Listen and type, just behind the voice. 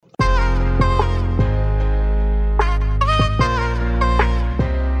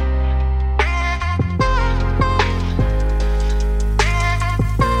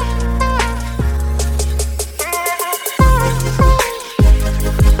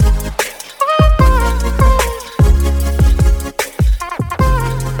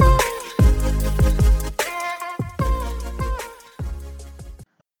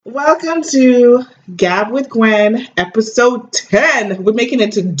Welcome to Gab with Gwen, episode 10. We're making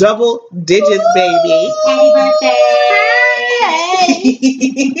it to double digits, baby. Happy birthday!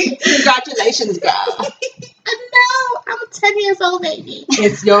 Hey. Congratulations, girl. I know. I'm 10 years old, baby.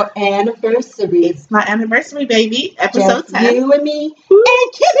 It's your anniversary. It's my anniversary, baby. Episode Just 10. you and me Woo.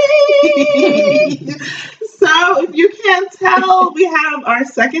 and Kitty. So, if you can't tell, we have our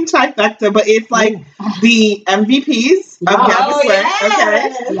second trifecta, but it's like the MVPs of Gab with Gwen.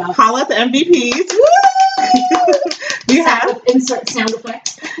 yes. Okay. Yeah. Holla at the MVPs. We have, Insert sound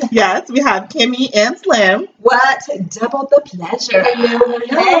effects. yes, we have Kimmy and Slim. What? Double the pleasure.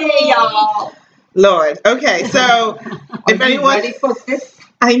 Hey, y'all. Lord. Okay, so if Are you anyone, ready for this?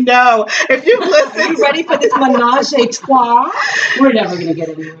 I know. If you've Are listened, you ready for this menage a trois? We're never going to get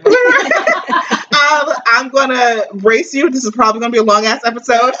anywhere. I'm gonna brace you. This is probably gonna be a long ass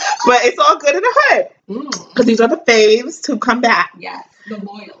episode, but it's all good in the hood because these are the faves who come back. Yes, the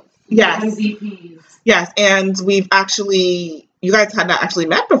loyals. Yes, The MVPs. yes, and we've actually, you guys had not actually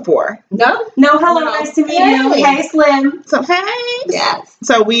met before. No, hello, nice to meet you. Hey. Hey, Slim. So hey, Yes.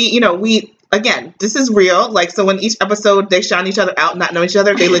 so we again, this is real. Like, so when each episode they shine each other out, not know each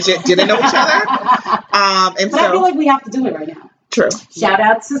other, they legit didn't know each other. And But I feel so like we have to do it right now. true. Shout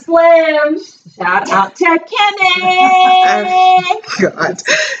out to Slim. Shout out to Kenny. God.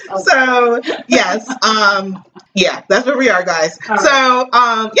 So yes, yeah, that's where we are, guys. All right. So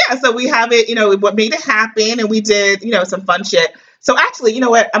yeah, so we have it, what made it happen, and we did, some fun shit. So actually, you know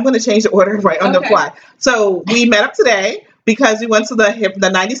what? I'm gonna change the order right on the Okay. fly. So we met up today because we went to the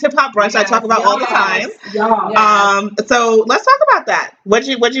 90s hip hop brunch I talk about all the time. Y'all. So let's talk about that. What'd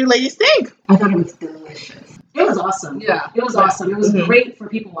you ladies think? I thought it was delicious. It was awesome. Yeah. It was awesome. It was Mhm. great for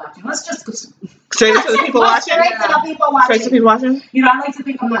people watching. Let's just go Straight to the people watching? Straight to the people watching. Straight to people watching? I like to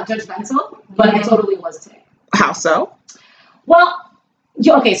think I'm not judgmental, but I totally was today. How so? Well,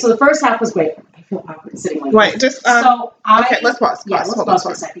 okay, so the first half was great. I feel awkward sitting like Right, this. just Okay, let's pause. Yeah, let's Hold on, pause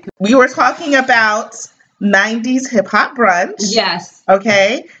for a second. We were talking about 90s hip hop brunch. Yes.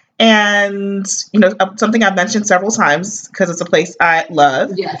 Okay. And, something I've mentioned several times because it's a place I love.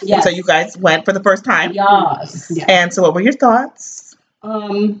 Yes. Yes. So you guys went for the first time. Yes. And so what were your thoughts?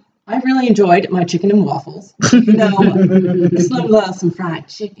 I really enjoyed my chicken and waffles. Slim loves some fried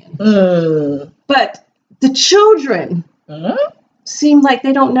chicken. Mm. But the children Mm. seem like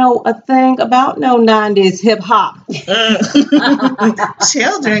they don't know a thing about no 90s hip hop.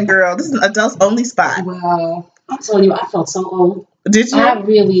 Children, girl. This is an adults only spot. Well, I'm telling you, I felt so old. Did you? I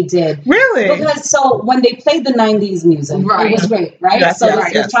really did. Really? Because so when they played the 90s music, Right. it was great, right? Yes, so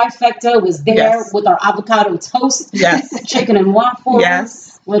yes, yes. the trifecta was there Yes. with our avocado toast, Yes. chicken and waffles,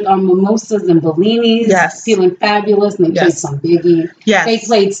 Yes. with our mimosas and bellinis, Yes. feeling fabulous. And they played Yes. some Biggie. Yes. They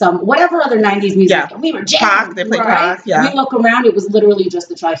played some whatever other 90s music. Yeah. And we were Pac, jamming. they played right? Pac, yeah. We look around, it was literally just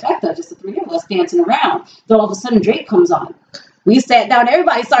the trifecta, just the three of us dancing around. Then all of a sudden Drake comes on. We sat down,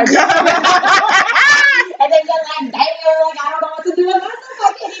 everybody started dancing. And then you're like, damn, I don't know what to do with myself.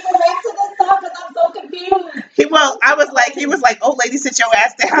 I can't even rap to this song because I'm so confused. He was like, oh, lady, sit your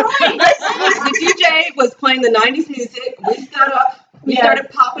ass down. the DJ was playing the 90s music. We got up. We Yes. started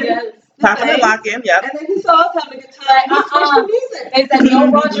popping. Yes. the Popping and thing, locking, yep. And then he saw us having a good time. He switched the music. They said, no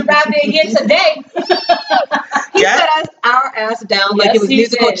Roger Rabbit again today. He Yeah. set our ass down like Yes, it was he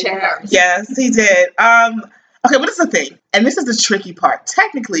musical did. chairs. Yes, he did. Okay, but this is the thing, and this is the tricky part.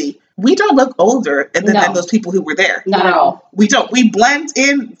 Technically, we don't look older than No. those people who were there. Not at all. We don't. We blend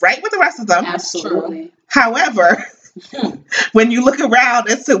in right with the rest of them. Absolutely. However, when you look around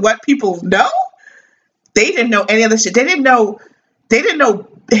as to what people know, they didn't know any of this shit. They didn't know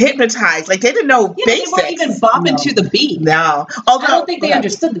Hypnotize. Like, they didn't know Yeah, they basics. weren't even bopping No. to the beat. No. Although, I don't think they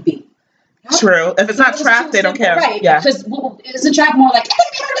understood the beat. True. If it's not It was trap, too they don't simple, care. Right. Yeah. Because it's a track more like,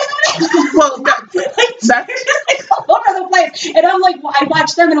 Well, that's all over the place. And I'm like, I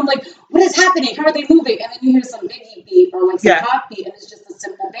watch them and I'm like, what is happening? How are they moving? And then you hear some Biggie beat or like some Yeah. pop beat and it's just a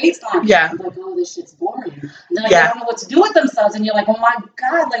simple bass line. Yeah. I'm like, oh, this shit's boring. And they're like, Yeah. I don't know what to do with themselves. And you're like, oh my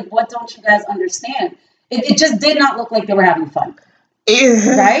God, like, what don't you guys understand? It just did not look like they were having fun.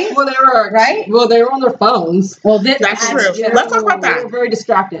 Right? Well, they were Right? Well, they were on their phones. Well, That's true. Let's talk about They that. were very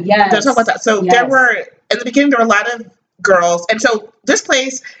distracted. Yes. Let's talk about that. So Yes. there were, in the beginning, there were a lot of girls. And so this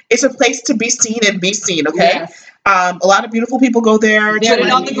place is a place to be seen and be seen, okay? Yes. A lot of beautiful people go there. Put it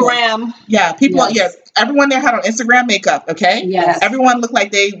on the Chinese- gram. Yeah, people, Yes. everyone there had on Instagram makeup, okay? Yes. Everyone looked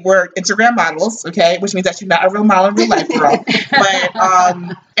like they were Instagram models, okay? Which means that you're not a real model in real life, girl.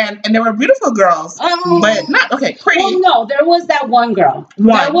 But, and there were beautiful girls, but not, okay, pretty. Well, no, there was that one girl.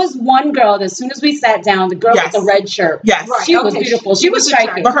 One. There was one girl that as soon as we sat down, the girl Yes. with the red shirt. Yes. Right. She was Okay, beautiful. She was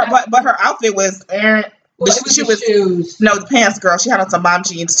striking. But her outfit was, Well, it was she the was shoes. no the pants, girl. She had on some mom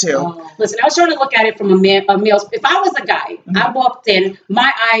jeans too. Oh. Listen, I was trying to look at it from a male's. If I was a guy, I walked in,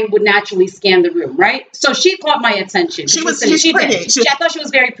 my eye would naturally scan the room, right? So she caught my attention. She's She pretty. did. I thought she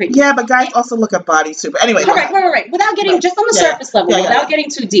was very pretty. Yeah, but guys also look at bodies too. But anyway, Right. Without getting just on the surface level, without getting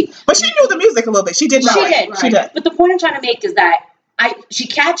too deep. But she knew the music a little bit. She did know it. She did. But the point I'm trying to make is that she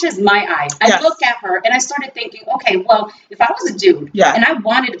catches my eye. I look at her and I started thinking, okay, well, if I was a dude and I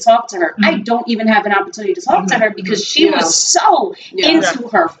wanted to talk to her, I don't even have an opportunity to talk to her because she was so into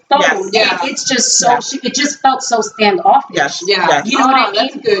her phone. Yes. And it's just so, it just felt so standoffish. Yes. You know what I mean?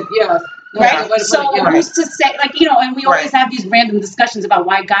 That's good. Yeah. Right. So who's to say, like, you know, and we always have these random discussions about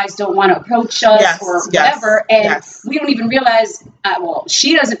why guys don't want to approach us or whatever, and we don't even realize. Well,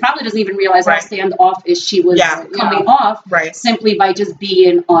 she probably doesn't even realize how standoffish she was coming off, simply by just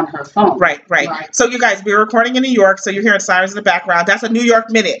being on her phone. Right. So you guys, we're recording in New York, so you're hearing sirens in the background. That's a New York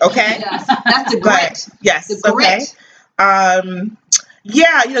minute, okay? Yes. That's the grit. Yes. The grit. Okay.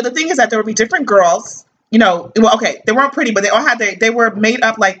 Yeah. You know, the thing is that there would be different girls. You know, well, okay, they weren't pretty, but they all had they were made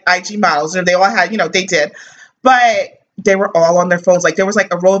up like IG models, and they all had, you know, they did, but they were all on their phones. Like there was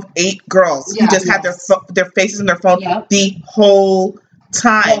like a row of 8 girls who just had their faces in their phone the whole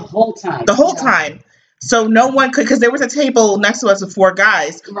time. The whole time. So no one could, because there was a table next to us with 4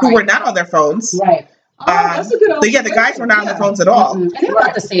 guys who were not on their phones. Right. That's a good the guys were not on their phones at all. And they were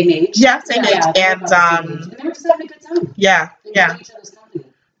about the same age. Yeah, same age. And and they were just having a good time. Yeah.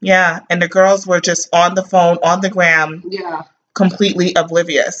 Yeah, and the girls were just on the phone, on the gram, completely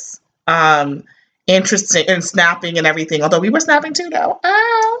oblivious. Interesting and snapping and everything. Although we were snapping too, though.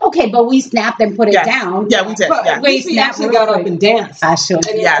 Okay, but we snapped and put it down. Yeah, we did. But we actually got up and danced. I should.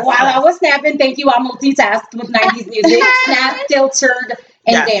 Yes. While I was snapping, thank you. I multitasked with 90s music, snapped, filtered,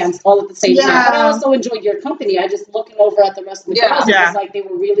 and danced all at the same time. But I also enjoyed your company. I just looking over at the rest of the girls. It was like they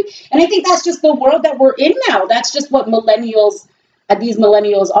were really, and I think that's just the world that we're in now. That's just what these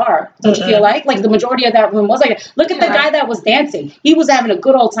millennials are. Don't you feel like? Like the majority of that room was like, look at the guy that was dancing. He was having a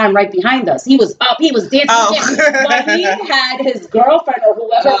good old time right behind us. He was up, he was dancing. But he had his girlfriend or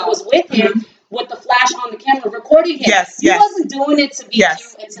whoever was with him with the flash on the camera recording him. He wasn't doing it to be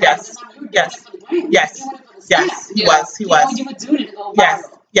cute and to have this on. He was doing it for the gram. He was doing it for the snap. He was. You were doing it to go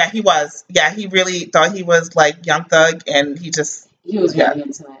viral. Yeah, he was. Yeah, he really thought he was like Young Thug, and he was really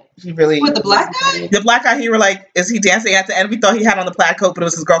into it. He really with the black guy. The black guy. He were like, is he dancing at the end? We thought he had on the plaid coat, but it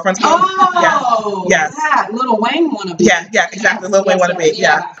was his girlfriend's coat. Oh, that Lil Wayne wannabe. Yeah, exactly. Lil Wayne wannabe.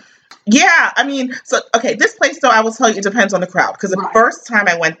 Yeah. I mean, so okay, this place though, I will tell you, it depends on the crowd. Because the first time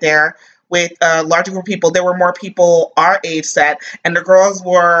I went there with a larger group of people, there were more people our age set, and the girls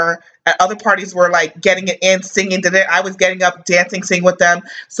were at other parties were like getting it in, singing to it. I was getting up, dancing, singing with them.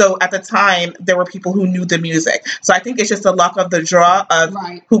 So at the time, there were people who knew the music. So I think it's just the luck of the draw of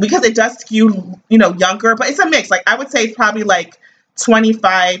who, because it does skew, you know, younger, but it's a mix. Like I would say it's probably like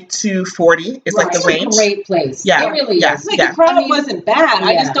 25 to 40 is like the range. It's a great place. Yeah. It really is. Like the crowd wasn't bad.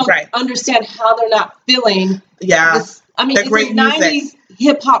 I just don't understand how they're not feeling. This, I mean, it's great a 90s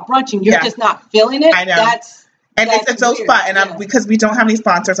hip hop brunch and you're just not feeling it. I know. It's a dope spot, and because we don't have any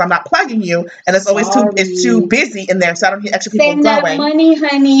sponsors, I'm not plugging you, and it's always too busy in there, so I don't need extra people going. Send that money,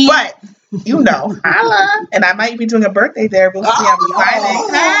 honey. But you know, and I might be doing a birthday there. We'll see. I'm excited.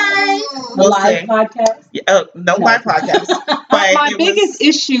 Hi. We'll live podcast. Yeah, no live podcast. But my biggest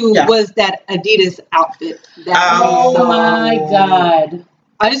issue was that Adidas outfit. Oh my God.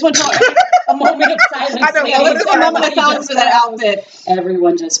 I just want to a moment of silence. I know. Let's a moment of silence for that outfit.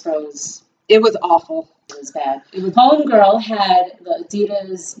 Everyone just froze. It was awful. It was bad. Homegirl had the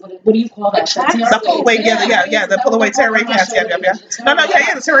Adidas. What do you call that? The pull-away. Yeah. The pull-away tearaway pants. Yeah. No.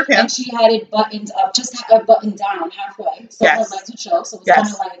 The tearaway pants. And she had it buttoned up, just buttoned down halfway, so her legs would show. So it was kind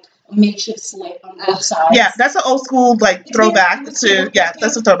of like a makeshift slit on both sides. Yeah, that's an old school like throwback to. Yeah,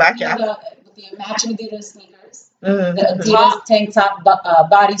 that's a throwback. Yeah. With the matching Adidas sneakers, the Adidas tank top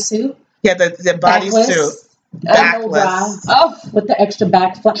bodysuit. Yeah, the bodysuit. Backless. With the extra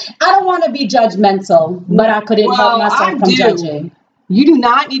back flap. I don't want to be judgmental, but I couldn't help myself from judging. You do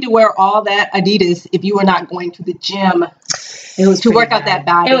not need to wear all that Adidas if you are not going to the gym. It was to work out that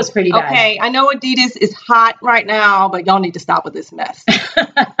body. It was pretty bad. Okay, I know Adidas is hot right now, but y'all need to stop with this mess.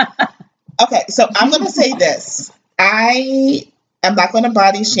 Okay, so I'm going to say this. I am not going to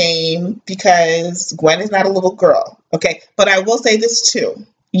body shame because Gwen is not a little girl. Okay, but I will say this too.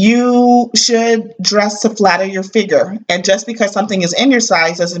 You should dress to flatter your figure. And just because something is in your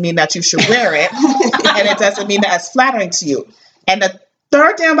size doesn't mean that you should wear it. And it doesn't mean that it's flattering to you. And the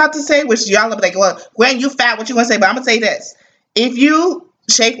third thing I'm about to say, which y'all will be like, well, Gwen, you fat, what you going to say? But I'm going to say this. If you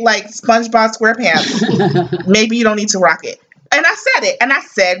shape like SpongeBob SquarePants, maybe you don't need to rock it. And I said it. And I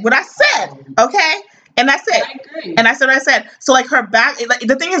said what I said. Okay? And that's it. I agree. And I said what I said. So like her back, like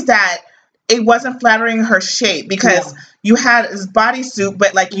the thing is that it wasn't flattering her shape because you had this bodysuit,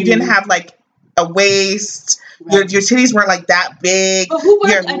 but like you didn't have like a waist. Your titties weren't like that big. But who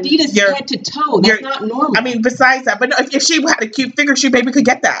wears Adidas head to toe? That's not normal. I mean, besides that, but no, if she had a cute figure, she maybe could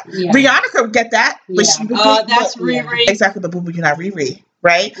get that. Yeah. Rihanna could get that. But she, that's Riri. Exactly, but boo, you're not Riri.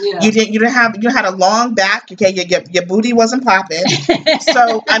 Right? Yeah. You had a long back. Okay, your booty wasn't popping.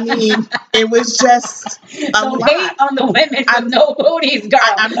 So I mean, it was just a Don't lot. hate on the women with no booties, girl.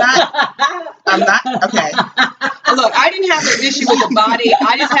 I'm not okay. Look, I didn't have an issue with the body.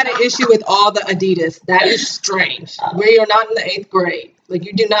 I just had an issue with all the Adidas. That is strange. We are not in the 8th grade. Like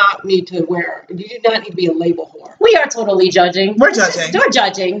you do not need to be a label whore. We are totally judging. We're judging. We're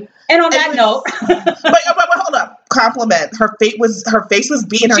judging. And on that note, but hold up. Compliment. Her face was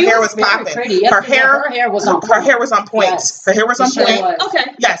beaten. Her hair was popping. Her hair was on point. Her hair was on point. Yes. Her hair was on point.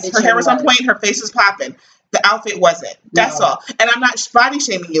 Okay. Yes, her hair was on point. Her face was popping. The outfit wasn't. That's all. And I'm not body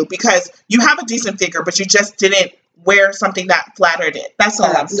shaming you because you have a decent figure, but you just didn't wear something that flattered it. That's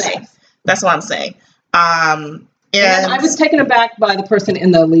all I'm saying. That's all I'm saying. And I was taken aback by the person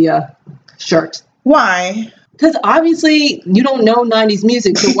in the Aaliyah shirt. Why? Because obviously you don't know 90s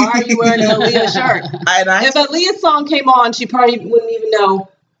music, so why are you wearing an Aaliyah shirt? If Aaliyah's song came on, she probably wouldn't even know.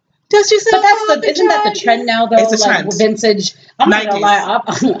 Isn't that the trend now though? It's a like trend. Vintage. I'm not gonna lie.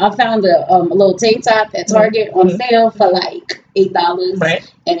 I found a little tank top at Target on sale for like $8,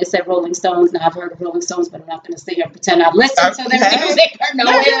 and it said Rolling Stones. Now I've heard of Rolling Stones, but I'm not gonna sit here and pretend I've listened to their music or know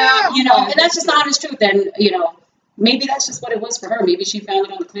it. You know, and that's just the honest truth. And you know, maybe that's just what it was for her. Maybe she found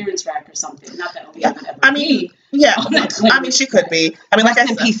it on the clearance rack or something. Not that Aaliyah would ever be. I mean, she could be. I mean, like I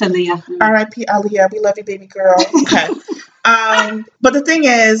said, peace, Aaliyah. R.I.P. Aaliyah. We love you, baby girl. Okay. But the thing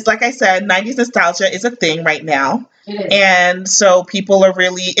is, like I said, 90s nostalgia is a thing right now. And so people are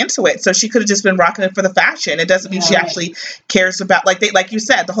really into it. So she could have just been rocking it for the fashion. It doesn't mean she actually cares about, like you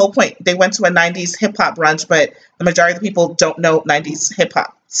said, the whole point. They went to a 90s hip hop brunch, but the majority of the people don't know 90s hip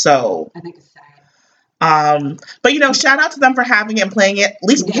hop. So I think it's sad. But you know, shout out to them for having it and playing it. At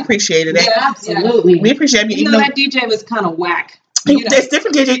least we appreciated it. Yeah, absolutely. We appreciate it. Even though that DJ was kind of whack. It's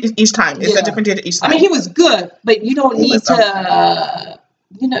different DJ each time. It's a different DJ each time. I mean, he was good, but you don't need to.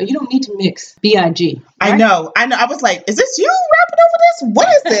 You don't need to mix B.I.G. Right? I know. I was like, is this you rapping over this? What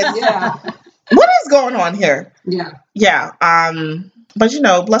is this? What is going on here? Yeah. But you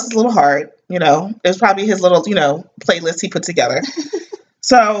know, bless his little heart. You know, it was probably his little, playlist he put together.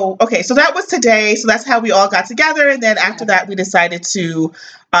 So, okay, so that was today. So that's how we all got together. And then after that, we decided to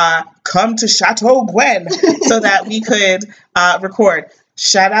come to Chateau Gwen so that we could record.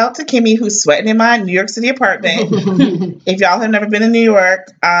 Shout out to Kimmy, who's sweating in my New York City apartment. If y'all have never been in New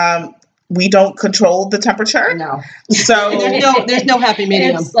York, we don't control the temperature. No. So there's no happy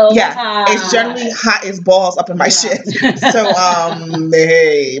medium. It's so hot. It's generally hot as balls up in my shit. So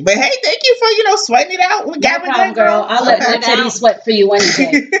hey. But hey, thank you for, sweating it out. No problem, girl. I'll let my titty sweat for you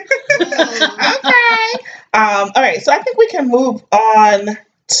Wednesday. Okay. All right. So I think we can move on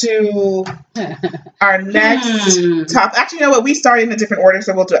to our next topic. Actually, you know what? We started in a different order,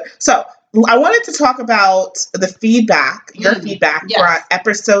 so we'll do it. So I wanted to talk about the feedback, your feedback for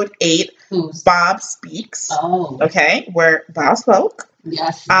episode 8, Bob Speaks. Oh. Okay, where Bob spoke.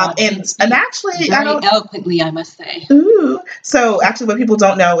 Yes. And actually, very eloquently, I must say. Ooh. So actually, what people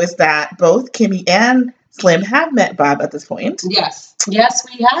don't know is that both Kimmy and Slim have met Bob at this point. Yes, we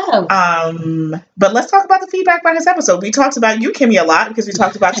have. But let's talk about the feedback about his episode. We talked about you, Kimmy, a lot because we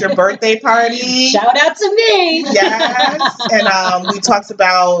talked about your birthday party. Shout out to me. Yes. And we talked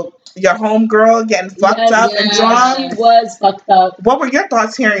about your homegirl getting fucked up and drunk. She was fucked up. What were your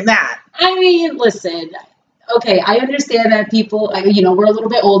thoughts hearing that? I mean, listen. Okay, I understand that people, we're a little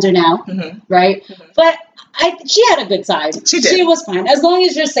bit older now, right? But she had a good time. She did. She was fine. As long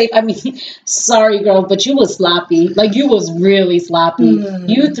as you're safe. I mean, sorry, girl, but you was sloppy. Like, you was really sloppy.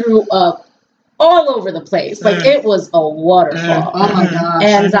 You threw up all over the place. Like, it was a waterfall. Oh, my gosh.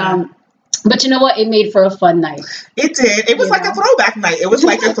 And, but you know what? It made for a fun night. It did. It was like a throwback night. It was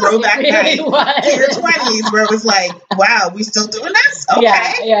like a throwback night in your 20s where it was like, wow, we still doing this? Okay.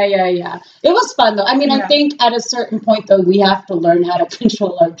 Yeah. It was fun, though. I mean, I think at a certain point, though, we have to learn how to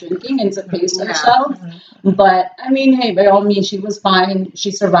control our drinking and to pace ourselves. But, I mean, hey, by all means, she was fine. She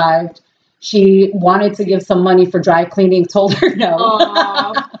survived. She wanted to give some money for dry cleaning, told her no.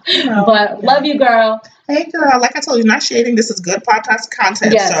 But love you, girl. Hey, girl, like I told you, not shading. This is good podcast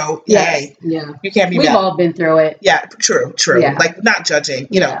content. Yes. So, yay. Yeah. You can't be We've mad. all been through it. Yeah, true. Yeah. Like, not judging.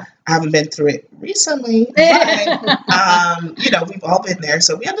 I haven't been through it recently. But, we've all been there.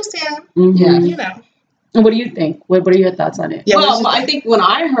 So we understand. And what do you think? What are your thoughts on it? Yeah, well, I think when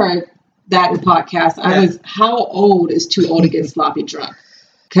I heard that in the podcast. How old is too old to get sloppy drunk?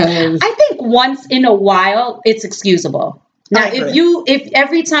 Because I think once in a while it's excusable. Now, if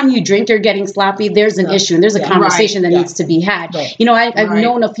every time you drink you're getting sloppy, there's an issue and there's a conversation that needs to be had. Right. You know, I've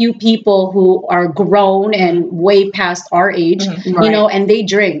known a few people who are grown and way past our age, you know, and they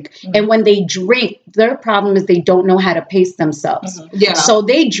drink. And when they drink, their problem is they don't know how to pace themselves. Yeah. So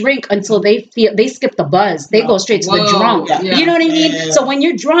they drink until they skip the buzz. They go straight to the drunk. Yeah. You know what I mean? Yeah. So when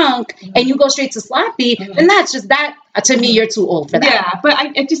you're drunk and you go straight to sloppy, then that's just that. To me, you're too old for that. Yeah, but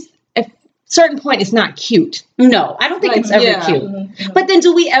I just... certain point it's not cute. No, I don't think it's ever cute. But then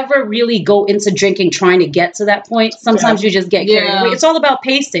do we ever really go into drinking trying to get to that point? Sometimes you just get carried away. It's all about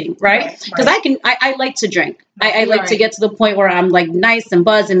pacing, right? Because I like to drink. I like to get to the point where I'm like nice and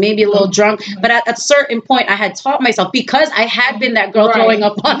buzzed and maybe a little drunk. But at a certain point I had taught myself, because I had been that girl throwing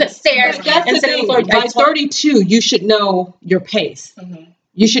up on the stairs. And sitting on the floor. By 32, you should know your pace.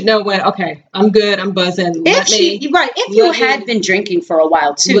 You should know when, okay, I'm good, I'm buzzing. If you had been drinking for a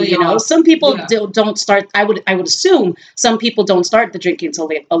while too, you know, some people don't start. I would assume some people don't start the drinking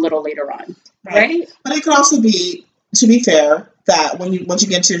until a little later on, right? But it could also be, to be fair, that once you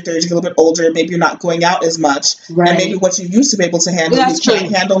get into your 30s, you get a little bit older, maybe you're not going out as much, and maybe what you used to be able to handle, you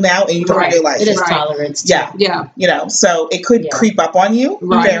can't handle now, and you don't realize it. It is tolerance. Yeah, you know, so it could creep up on you.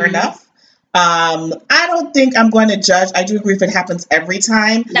 Fair enough. I don't think I'm going to judge. I do agree if it happens every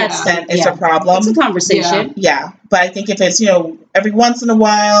time, then it's a problem. It's a conversation. Yeah. But I think if it's, you know, every once in a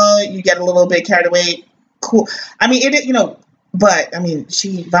while you get a little bit carried away, cool. I mean, you know, but I mean,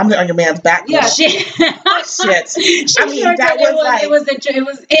 she vomited on your man's back. Yeah, shit. I mean, that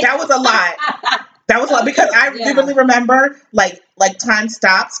was a lot. That was a lot, because I vividly remember like time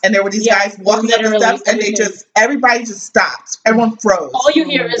stops and there were these guys walking up the steps and everybody just stopped. Everyone froze. All you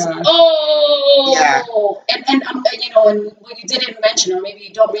hear is, oh. Yeah. And you know, and what you didn't mention, or maybe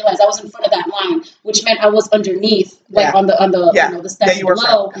you don't realize, I was in front of that line, which meant I was underneath, like on the you know, the steps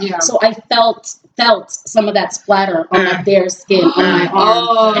below. So I felt some of that splatter on my bare skin on my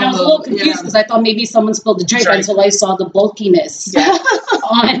arm. And I was a little confused because I thought maybe someone spilled the drink until I saw the bulkiness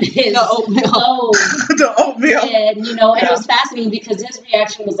on his oatmeal. The oatmeal. And, you know, and it was fascinating because his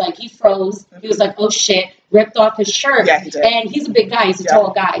reaction was like, he froze. He was like, oh shit, ripped off his shirt. Yeah, he did. And he's a big guy. He's a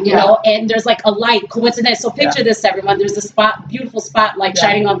tall guy, you know, and there's like a light coincidence. So picture this, everyone. There's a beautiful spotlight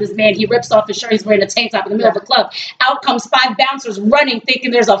shining on this man. He rips off his shirt. He's wearing a tank top in the middle of the club. Out comes 5 bouncers running,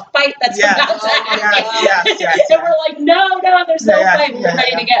 thinking there's a fight that's about to happen. And we're like, no, there's no fight. We're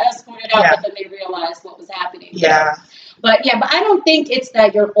ready to get escorted out, but then they realized what was happening. Yeah. But I don't think it's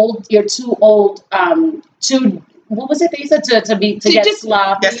that you're too old, what was it that you said to get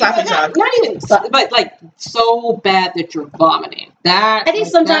sloppy? Get sloppy drunk. Not even, but like so bad that you're vomiting. I think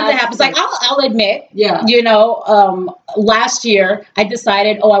sometimes it happens. Like I'll admit, you know, last year I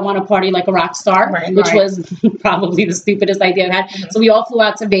decided, I want to party like a rock star, which was probably the stupidest idea I've had. So we all flew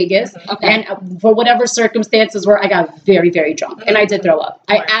out to Vegas, and for whatever circumstances I got very, very drunk, and I did throw up.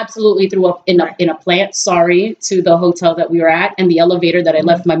 I absolutely threw up in a plant. Sorry to the hotel that we were at and the elevator that I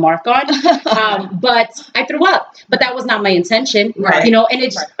left my mark on, but I threw up. But that was not my intention, you know. And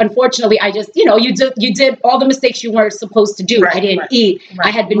it's unfortunately, I just, you know, you did all the mistakes you weren't supposed to do. I didn't eat.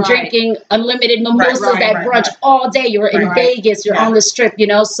 I had been drinking unlimited mimosas at brunch all day. You were in Vegas. You're on the strip, you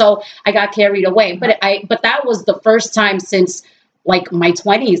know. So I got carried away. But that was the first time since like my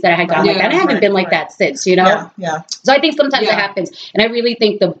 20s that I had gotten like that. I haven't been like that since, you know. Yeah. So I think sometimes it happens, and I really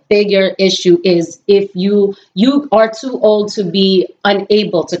think the bigger issue is if you are too old to be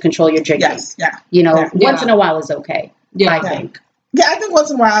unable to control your drinking. Yes. Yeah. You know, once in a while is okay. I think. Yeah, I think once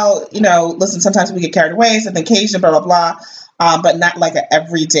in a while, you know, listen, sometimes we get carried away, it's an occasion, blah, blah, blah. But not like an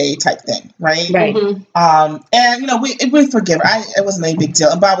everyday type thing, right? Right. And, you know, we forgive her. It wasn't any big deal.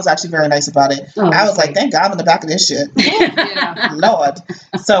 And Bob was actually very nice about it. I was like, thank God I'm in the back of this shit. Lord.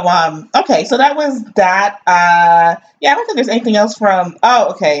 So, okay. So that was that. I don't think there's anything else from,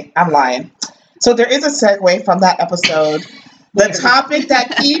 I'm lying. So there is a segue from that episode. The topic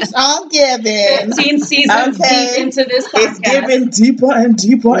that keeps on giving. 15 seasons deep into this podcast. It's giving deeper and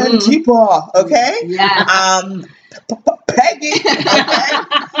deeper and deeper. Okay? Yeah. Peggy. Okay.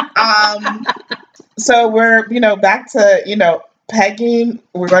 So we're, you know, back to, you know, pegging.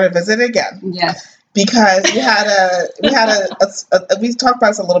 We're going to visit again. Yes. Because we talked about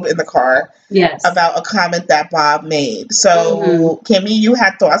this a little bit in the car. Yes. About a comment that Bob made. So, Kimmy, you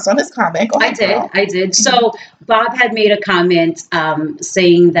had thoughts on this comment. Go ahead, I did. So Bob had made a comment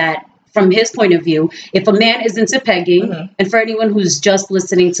saying that from his point of view, if a man is into pegging, and for anyone who's just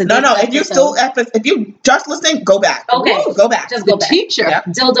listening to this if you just listening, go back. Okay. Woo, go back. Just go back. Teacher. Yeah.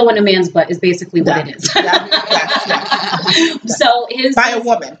 Dildo in a man's butt is basically what it is. So by a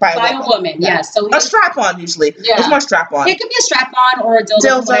woman. Yeah. So a strap on usually. Yeah. It's more strap on. it could be a strap on or a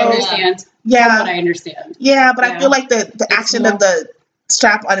dildo. From what I understand. Yeah. From what I understand. Yeah, but I feel like the action of the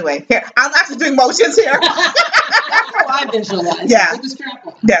strap. Anyway, here I'm actually doing motions here. That's how I visualize. Yeah. With the strap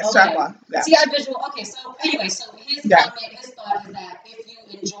on. Yeah, strap on. Yeah. See, I visual. Okay, so anyway, so his comment, his thought is that if you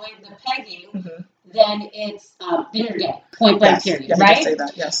enjoy the pegging, then it's then you're gay. Point blank. Period. Yeah, right? Say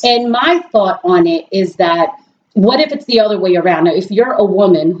that, yes. And my thought on it is that, what if it's the other way around? Now, if you're a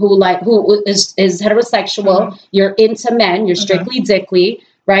woman who is heterosexual, you're into men, you're strictly dickly,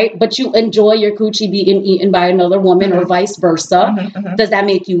 right? But you enjoy your coochie being eaten by another woman or vice versa. Does that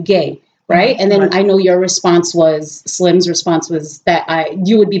make you gay? Right? And then I know your response was, Slim's response was that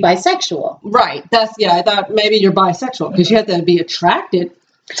you would be bisexual. Right. I thought maybe you're bisexual because you have to be attracted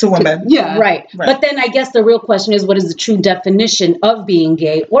to women. Right. But then I guess the real question is, what is the true definition of being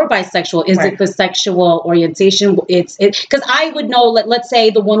gay or bisexual? Is it the sexual orientation? It's because I would know, let's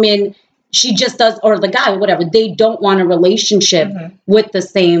say the woman, she just does, or the guy, whatever, they don't want a relationship with the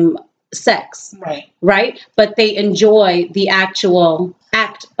same sex. Right. But they enjoy the actual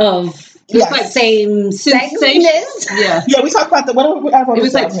act of same sexiness. Yeah, we talked about the it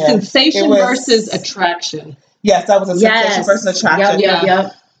was like sensation versus attraction. Yes, that was a sensation versus attraction.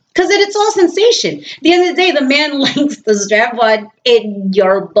 Yep. Because it's all sensation. At the end of the day, the man likes the strap on in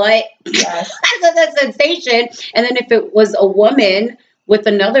your butt. Yes. That's a sensation. And then if it was a woman with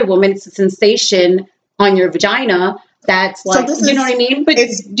another woman, it's a sensation on your vagina. That's like, you know what I mean? But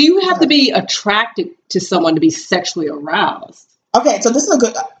do you have to be attracted to someone to be sexually aroused? Okay, so this is a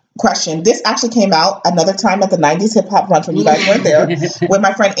good question. This actually came out another time at the 90s Hip Hop Brunch when you guys weren't there with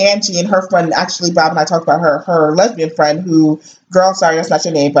my friend Angie and her friend, actually Bob and I talked about her lesbian friend who, girl, sorry, that's not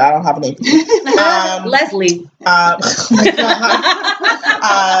your name, but I don't have a name for you. Leslie.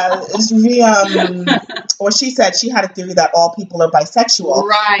 She said she had a theory that all people are bisexual.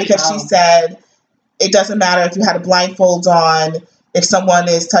 Right. Because she said it doesn't matter if you had a blindfold on, if someone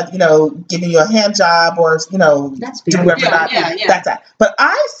is, giving you a hand job or, that's doing whatever that's that. But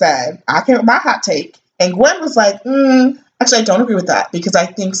I said, I came with my hot take, and Gwen was like, actually, I don't agree with that because I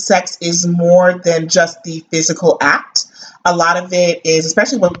think sex is more than just the physical act. A lot of it is,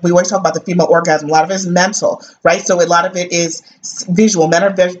 especially when we always talk about the female orgasm, a lot of it is mental, right? So a lot of it is visual. Men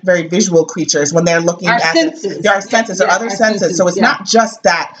are very, very visual creatures when they're looking at senses. There are senses or other senses. So it's not just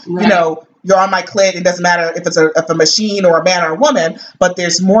that, you're on my clit. It doesn't matter if it's a machine or a man or a woman, but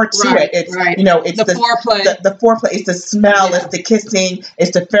there's more to it. It's it's the foreplay. The foreplay. It's the smell. It's the kissing. It's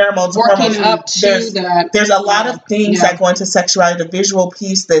the pheromones. Working up to that. There's a lot of things that go into sexuality. The visual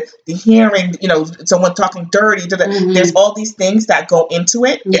piece, the hearing. Someone talking dirty. There's all these things that go into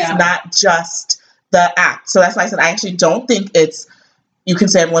it. Yeah. It's not just the act. So that's why I said I actually don't think you can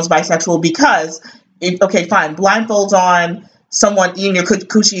say everyone's bisexual because fine, blindfolds on. Someone eating your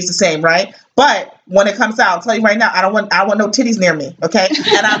coochie is the same, right? But when it comes out, I'll tell you right now, I don't want no titties near me, okay?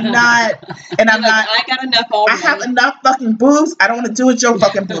 And I'm not. I got enough already. I have enough fucking boobs. I don't want to do with your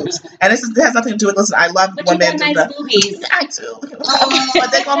fucking boobs. And this has nothing to do with. Listen, I love but women. You got nice boobies. I do.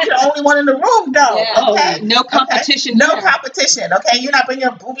 But they're gonna be the only one in the room, though. Yeah. Okay. No competition. Okay? No competition. Okay. You're not bringing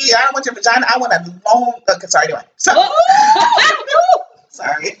your boobie. I don't want your vagina. I want a long. Okay, sorry. Anyway. So.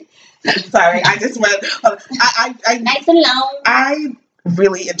 Sorry, I just went. I nice and long. I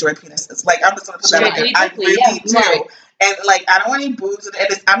really enjoy penises. Like I'm just gonna put that out there. I really do. Right. And I don't want any boobs. And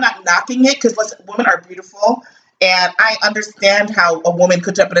I'm not knocking it because listen, women are beautiful, and I understand how a woman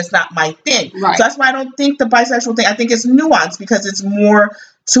could jump, but it's not my thing. Right. So that's why I don't think the bisexual thing. I think it's nuanced because it's more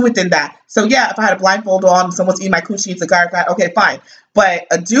to it than that. So yeah, if I had a blindfold on, and someone's eating my coochie, it's a guy. Okay, fine. But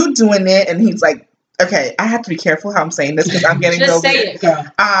a dude doing it, and he's like. Okay, I have to be careful how I'm saying this because I'm getting just say it, girl.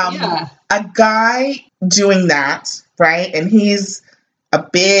 A guy doing that, right? And he's a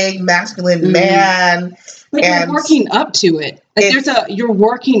big masculine man. But you're working up to it. You're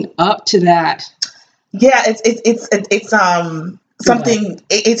working up to that. Yeah, it's something.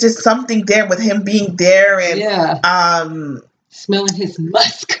 It's just something there with him being there and smelling his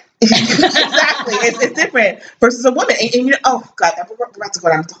musk. Exactly, it's different versus a woman, and oh god, we're about to go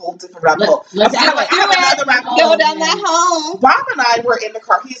down a whole different rabbit hole. I have another rabbit hole. Go down that hole. Bob and I were in the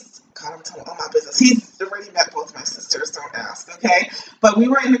car. I'm telling all my business. He's already met both my sisters. Don't ask, okay? But we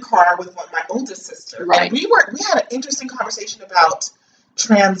were in the car with my oldest sister, and we had an interesting conversation about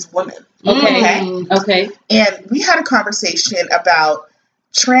trans women. Okay. And we had a conversation about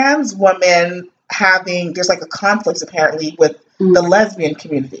trans women there's like a conflict apparently with the lesbian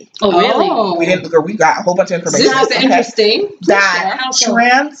community. Oh, really? We got a whole bunch of information. This is interesting. That How so?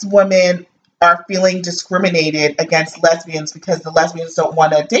 trans women are feeling discriminated against lesbians because the lesbians don't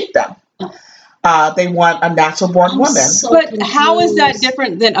want to date them. They want a natural born woman. so But how is that confused.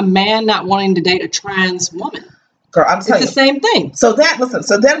 different than a man not wanting to date a trans woman? Girl, I'm It's telling the you. same thing. So then we Why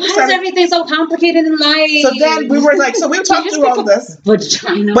is started. everything so complicated in life? So then we were like, so we talked through all this.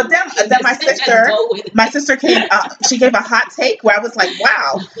 Vagina. But then my Just sister, go with it. my sister came. She gave a hot take where I was like,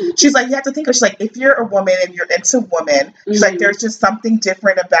 "Wow." She's like, "You have to think of." She's like, "If you're a woman and you're into women, she's like, Mhm. there's just something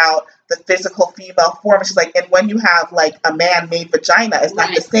different about the physical female form." And she's like, "And when you have like a man-made vagina, it's not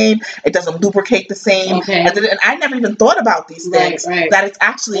the Right. same. It doesn't lubricate the same." Okay. And I never even thought about these things. Right. That it's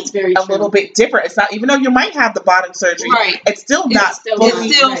actually That's very a true. little bit different. It's not, even though you might have the bottom surgery, Right. it's still not still fully.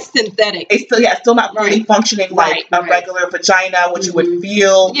 It's still Right. synthetic. It's still not fully Right. functioning like Right, a right. regular vagina, which you would Mhm.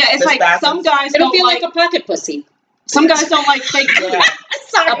 feel. Yeah, it's the like spasms. some guys It'll don't feel like like a pocket pussy. some guys don't like fake Yeah.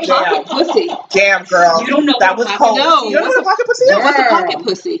 Sorry. a pocket pussy. Damn, girl. You don't know That what was a cold. pocket No, You don't know what a pocket pussy is? Girl. What's a pocket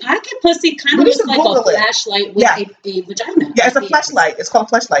pussy? Pocket pussy kind We of need looks to like a Google it. flashlight with Yeah. a vagina. Yeah, it's a Like fleshlight. It's called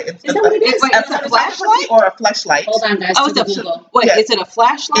a fleshlight. It's Is that what it is? Wait, a it's a pocket flashlight? pussy or a fleshlight. Hold on, guys. Oh, To the it's a Google. wait. Yeah. Is it a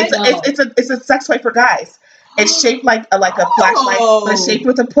flashlight? It's a sex toy for guys. It's shaped like a flashlight, but it's shaped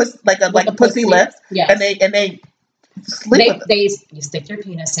with a pussy like a With pussy a lips, Yes. and they sleep with it. You stick your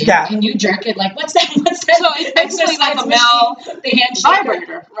penis in Yeah. and you jerk it like what's that? So it's basically like a exercise male machine? The handshaker.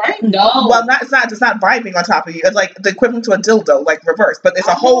 vibrator, right? No. Well, it's not vibing on top of you. It's like the equivalent to a dildo, like reverse, but it's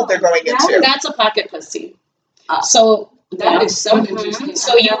a hole they're going into. That's a pocket pussy. So That is so mhm. interesting.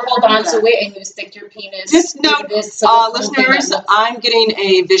 So you hold on to it and you stick your penis. Just in note, this silicone thing that listeners, looks- I'm getting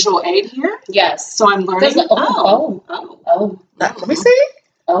a visual aid here, yes. so I'm learning. There's a- oh. Let me see.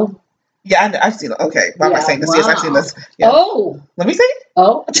 Oh. Yeah, I've seen it. Okay, why am I Yeah, saying this? Yes, I've seen this. Yeah. Oh. Let me see.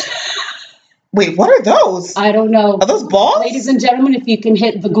 Oh. Wait, what are those? I don't know. Are those balls? Ladies and gentlemen, if you can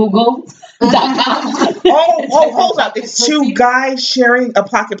hit the Google.com. Oh, hold up. It's two guys sharing a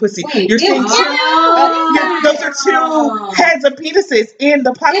pocket pussy. Wait, You're seeing ew, two. Those are two heads of penises in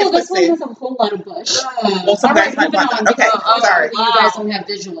the pocket Ew, this one pussy. has a whole lot of bush. Well, some All guys right, might moving want on. that. Okay, because sorry. You guys don't have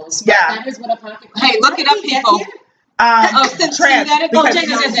visuals. Yeah. That is what a pocket. Hey, look it up, people. Trans. Synthetic. Oh, Because,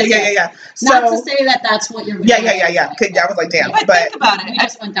 yes. yeah. Not to So, say that that's what you're. yeah. Okay, I was like, damn. But But think about We it.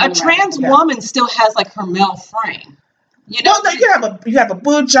 just went A down the rabbit trans hole. woman still has like her male frame. You know, well, no, you have a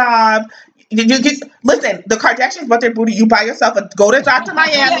boob job. You get, listen, the Kardashians want their booty. You buy yourself go to Dr.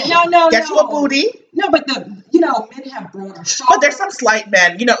 Miami. Get you a booty. No, but men have broader shoulders. But there's some slight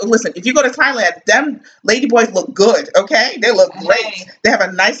men. Listen, if you go to Thailand, them lady boys look good, okay? They look great. Hey. They have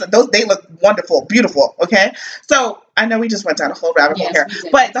a nice, they look wonderful, beautiful, okay? So, I know we just went down a whole rabbit hole Yes, here. we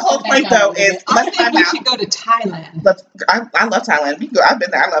did. But the whole Let's point, go back though, down a little is bit. I let's think time we out. should go to Thailand. I love Thailand. We can go. I've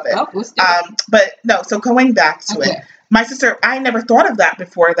been there. I love it. Oh, let's do it. But no, so going back to Okay. it, my sister, I never thought of that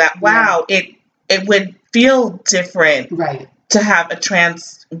before, that, wow, it would feel different Right. to have a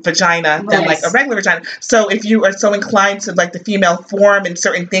trans vagina than Right. like a regular vagina. So if you are so inclined to like the female form and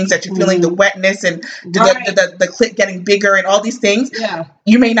certain things that you're feeling the wetness and Right. the clit getting bigger and all these things, Yeah.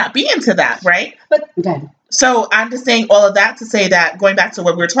 you may not be into that, right? But good. So I'm just saying all of that to say that, going back to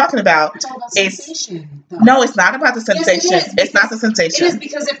what we were talking about, It's all about It's- sensation. though. no, it's not about the Yes, it sensation. is, It's not the It is sensation.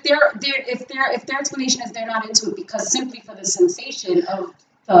 because if their explanation is they're not into it because simply for the sensation of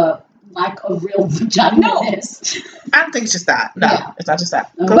the lack of real vagina-ness. I don't think it's just that. No, Yeah. it's not just that.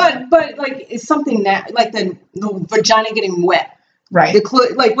 Okay. But like it's something that like the vagina getting wet. Right.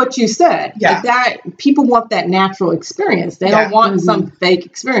 Like what you said. Yeah. Like that people want that natural experience. They Yeah. don't want Mhm. some fake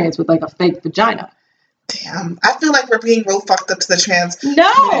experience with like a fake vagina. Damn. I feel like we're being real fucked up to the trans. No.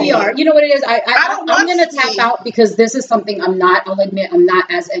 We are. You know what it is? don't I'm want going to to tap be. out because this is something I'll admit I'm not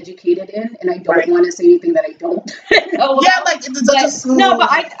as educated in, and I don't Right. want to say anything that I don't know Yeah, about. like it's But- just No, but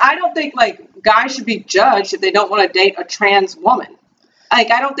I don't think like guys should be judged if they don't want to date a trans woman. Like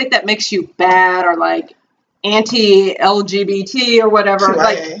I don't think that makes you bad or like anti-LGBT or whatever. QIA,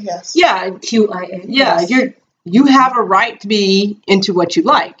 Like yes. yeah, QIA. yeah, yes. you have a right to be into what you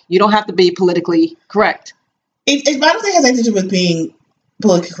like. You don't have to be politically correct. I don't think it has anything to do with being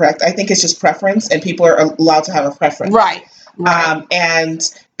politically correct. I think it's just preference, and people are allowed to have a preference. Right. And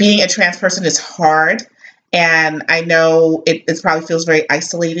being a trans person is hard, and I know it probably feels very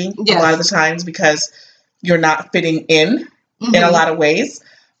isolating Yes. a lot of the times because you're not fitting in a Mhm. lot of ways.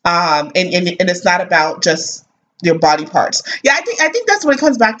 And it's not about just your body parts. Yeah, I think that's what it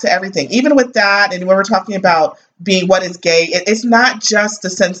comes back to everything. Even with that, and when we're talking about being what is gay, it's not just the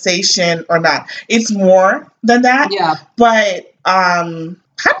sensation or not. It's more than that. Yeah. But how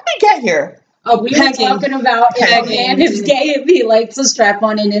did we get here? Oh, We were pegging. talking about if a Pegging. man is gay if he likes a strap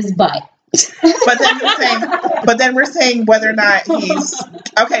on in his butt. But then we're saying whether or not he's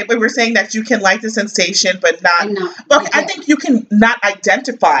okay. But we're saying that you can like the sensation, but not. And not Okay, I think you can not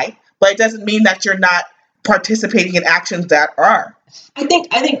identify, but it doesn't mean that you're not participating in actions that are. I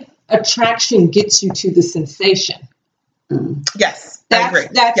think attraction gets you to the sensation. Yes, I agree.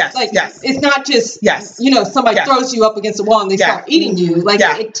 That's yes, like, yes. it's not just, Yes. somebody Yes. throws you up against the wall and they Yeah. start eating you. Like,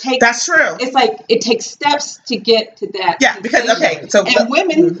 Yeah. it takes, That's true. it's like, it takes steps to get to that. Yeah, because, sensation. okay, so- And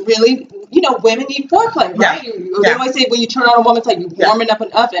women really, women need foreplay, Yeah. right? They Yeah. always say when you turn on a woman, it's like you're Yeah. warming up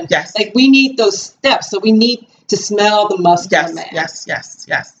an oven. Yes. Like, we need those steps. So we need to smell the musk of a man. Yes.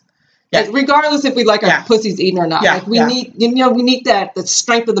 Like, regardless if we like our Yeah. pussies eaten or not. Yeah, Like, we yeah. need, we need the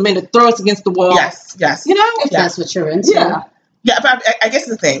strength of the man to throw us against the wall. Yes. if Yeah. that's what you're into. Yeah. Yeah, but I guess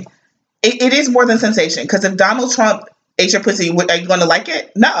the thing, it is more than sensation. Because if Donald Trump ate your pussy, are you going to like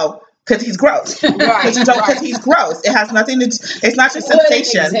it? No, because he's gross. Right. Because he's gross. It has nothing to. It's not just What an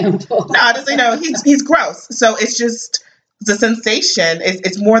sensation. example. No, just he's gross. So it's just the sensation.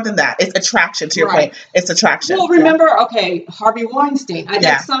 It's more than that. It's attraction. To your Right. point, it's attraction. Well, remember, Harvey Weinstein. I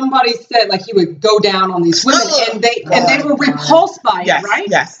think somebody said like he would go down on these women, and they were repulsed by Yes. it, right?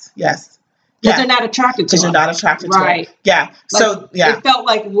 Yes. Because they're not attracted to Because you're them. not attracted to Right. it. Yeah. Like, So yeah. it felt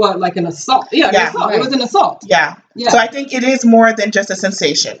like what, like an assault? Yeah, an Yeah. assault. Right. It was an assault. Yeah. Yeah. So I think it is more than just a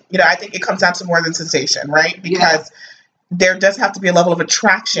sensation. I think it comes down to more than sensation, right? Because there does have to be a level of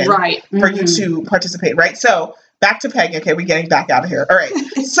attraction Right. for you to participate, right? So back to pegging. Okay, we're getting back out of here. All right.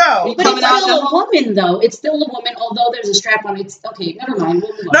 So But Coming it's out still the- a woman, though. It's still a woman, although there's a strap on. It's okay. Never mind.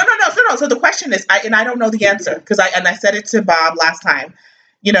 We'll move on. no. So the question is, I don't know the answer because I said it to Bob last time.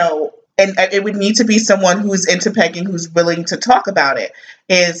 And it would need to be someone who's into pegging, who's willing to talk about it.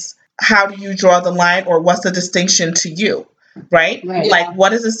 Is how do you draw the line, or what's the distinction to you, right? Right. Like,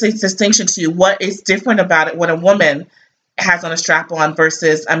 what is the distinction to you? What is different about it when a woman has on a strap on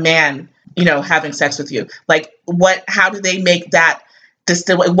versus a man, having sex with you? Like, how do they make that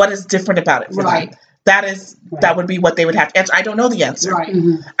distill? What is different about it for Right. them? That would be what they would have to answer. I don't know the answer. Right.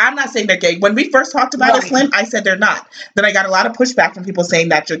 I'm not saying they're gay. When we first talked about it, Right. Slim, I said they're not. Then I got a lot of pushback from people saying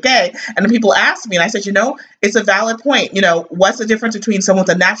that you're gay. And then people asked me, and I said, it's a valid point. What's the difference between someone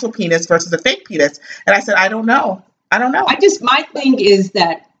with a natural penis versus a fake penis? And I said, I don't know. My thing is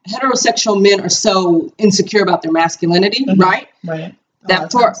that heterosexual men are so insecure about their masculinity, right? Right.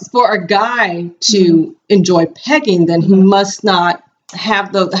 That for a guy to enjoy pegging, then he must not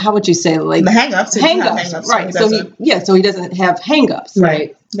have how would you say, like the hang-ups. hang-ups, right? So he doesn't have hang-ups,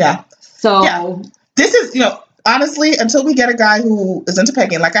 Right. Yeah. So Yeah. This is, honestly, until we get a guy who is into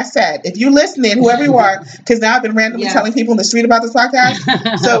pegging, like I said, if you're listening, whoever you are, because now I've been randomly telling people in the street about this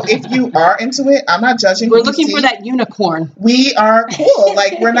podcast. So if you are into it, I'm not judging. we're looking for that unicorn. We are cool.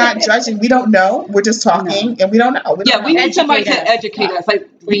 Like, we're not judging. We don't know. We're just talking, and we don't know. We need somebody Educate to educate us. Like,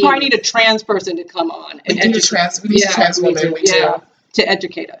 we probably need a trans person to come on and We need a trans woman. We do. To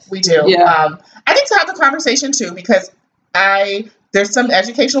educate us. We do. Yeah. I think to have the conversation too, because there's some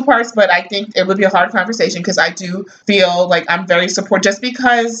educational parts, but I think it would be a hard conversation because I do feel like I'm very supportive. Just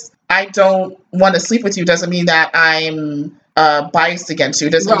because I don't want to sleep with you doesn't mean that I'm biased against you.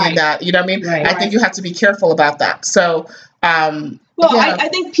 Doesn't mean that, you know what I mean? Right. I think you have to be careful about that. So, I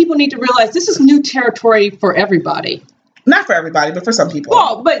think people need to realize this is new territory for everybody. not for everybody, but for some people.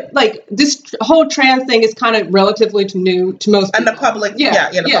 Well, but like this whole trans thing is kind of relatively new to most people. In the public, in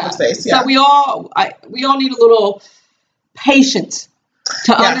the public space. Yeah. So we all need a little patience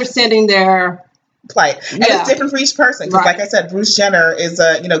to understanding their plight. And it's different for each person. Because like I said, Bruce Jenner is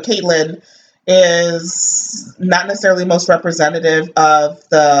Caitlyn is not necessarily most representative of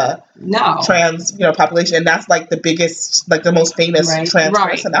the trans, population. And that's like the biggest, like the most famous trans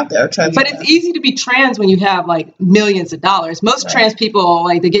person out there. But it's easy to be trans when you have like millions of dollars. Most trans people,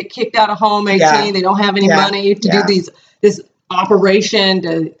 like, they get kicked out of home 18, they don't have any money to do this operation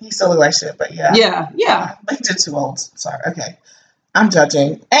to. He still look like shit, but yeah. But he's too old. Sorry. Okay. I'm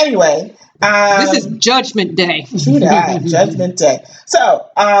judging. Anyway. This is Judgment Day. True that. Judgment Day. So,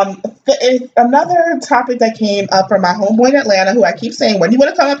 another topic that came up from my homeboy in Atlanta, who I keep saying, when you want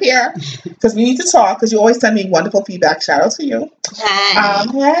to come up here, because we need to talk, because you always send me wonderful feedback. Shout out to you.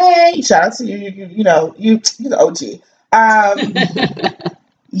 Hey, shout out to you. You're the OG.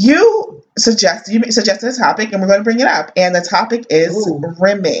 You suggested a topic, and we're going to bring it up. And the topic is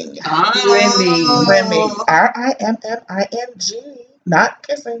rimming. Rimming. RIMMING. Not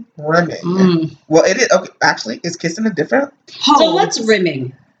kissing, rimming. Well, it is. Okay, actually, is kissing a different? So what's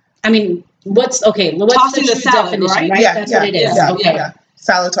rimming? I mean, what's tossing the the salad, definition, right? Yeah, That's what it is. Yeah, okay. yeah.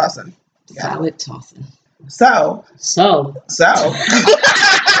 Salad tossing. Yeah. Salad tossing. So.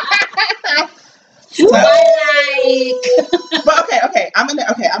 But okay, I'm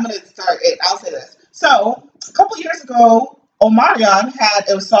gonna start it. I'll say this. So a couple years ago, Omarion had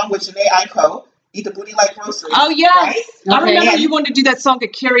a song with Janae Aiko, "Eat the Booty Like Groceries." Oh yes, right? I Okay. remember you wanted to do that song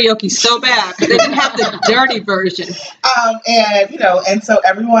at karaoke so bad, but they didn't have the dirty version. And so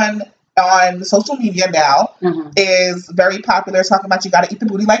everyone on social media now Uh-huh. is very popular talking about you got to eat the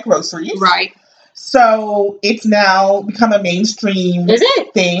booty like groceries. Right. So it's now become a mainstream Is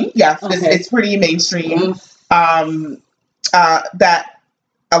it? thing. Yes, Okay. it's pretty mainstream. Mm. That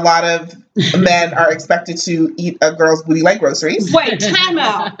a lot of men are expected to eat a girl's booty like groceries. Wait, time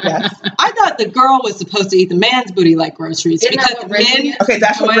out. Yes. I thought the girl was supposed to eat the man's booty like groceries Isn't that because what the rimming men. is? Okay,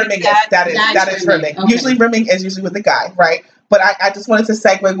 that's what What rimming is. that- That is rimming. Okay. Usually rimming is usually with the guy, right? But I just wanted to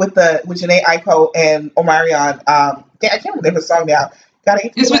segue with Janae Aiko and Omarion. I can't remember the song now. Gotta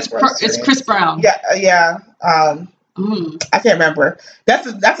eat the It's booty with like groceries. it's Chris Brown. Yeah. Mm. I can't remember.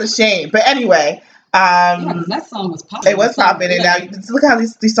 That's a shame. But anyway, Yeah, that song was popular. it was popping, and now look how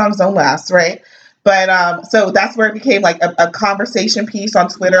these songs don't last, right? But so that's where it became like a conversation piece on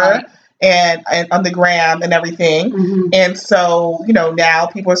Twitter Right. and on the gram and everything. Mhm. And so now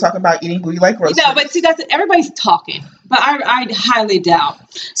people are talking about eating booty like groceries. No, but see, everybody's talking, but I highly doubt.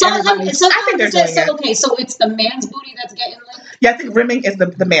 So, Everybody's- so, I think they're doing it. okay, so it's the man's booty that's getting licked? Yeah, I think rimming is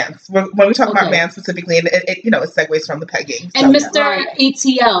the man's. When we talk about Okay. man specifically, and it segues from the pegging. And So, Mr. Right.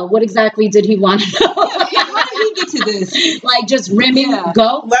 ATL, what exactly did he want to know? How did he get to this? Like just rimming, Yeah.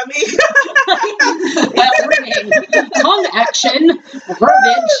 go? Let me. Well, rimming, tongue action,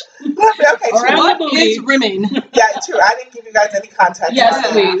 verbiage. Okay, Around true. What the booty. is rimming? Yeah, true. I didn't give you guys any context. Yes, on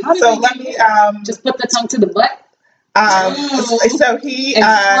that. please. How did So he let get me. Just put the tongue to the butt. So he. And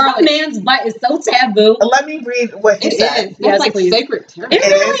swirl A man's butt is so taboo. Let me read what he It said. is. That's Yes, like please. sacred It territory. It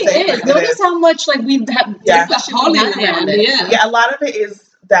is really sacred. is. It Notice is. how much like we've had Yeah. It's a discussion holy we had around land. it. Yeah. Yeah, a lot of it is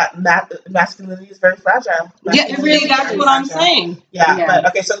that masculinity is very fragile. Yeah, Masculinity really, is that's very what I'm fragile. saying. Yeah, Yeah. but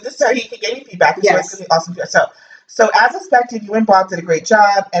okay, so this is how he gave me feedback. So Yes. it's gonna be awesome. So as expected, you and Bob did a great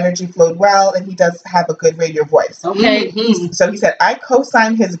job. Energy flowed well, and he does have a good radio voice. Okay. Mhm. So he said, I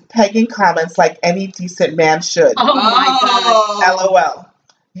co-signed his pegging comments like any decent man should. Oh my god. LOL.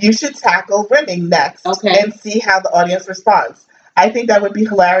 You should tackle rimming next Okay. and see how the audience responds. I think that would be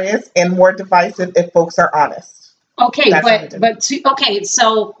hilarious and more divisive if folks are honest. Okay, That's what I did. okay,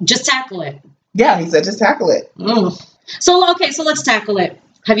 so just tackle it. Yeah, he said, just tackle it. Mm. So let's tackle it.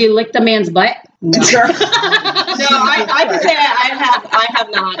 Have you licked a man's butt? No. Sure. No, I can say I have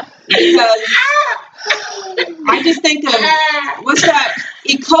not, because I just think of what's that,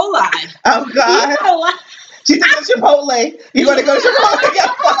 E. coli. Oh, God. She thinks it's Chipotle. You're going to go to Chipotle and get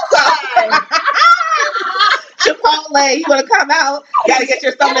fucked up. Chipotle, you want to come out? Got to get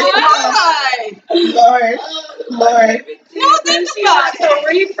your stomach. Why? Lord. No, think about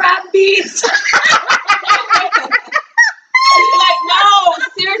it. Refried beans. Like, no,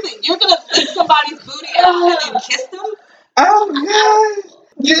 seriously, you're gonna lick somebody's booty out and then kiss them? Oh, God.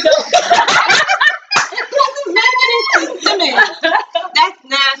 Because men getting women. That's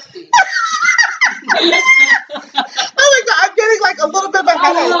nasty. Oh, my God. I'm getting like a little bit of a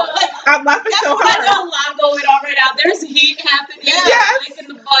headache. I'm laughing so There's hard. a lot going on right now. There's heat happening. Yes. Like in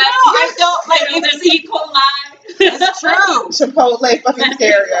the butt. No, I don't, like, You know, there's E. coli. It's true. Chipotle fucking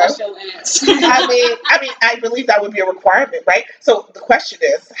stereo. Wash your ass. I mean, I believe that would be a requirement, right? So the question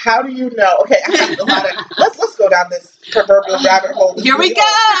is, how do you know? Okay, I have a lot of. Let's go down this proverbial rabbit hole. Here we go.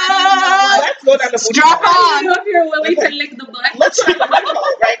 Let's go down the booty Strap hole. I don't know if you're willing to lick the butt. Let's go down the booty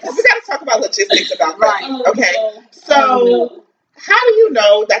hole, right? Because we got to talk about logistics about that. Right. Okay. Oh, So no. how do you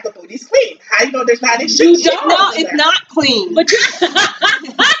know that the booty's clean? How do you know there's not any shit? You shit don't. No, holes in it's there? not clean. But you.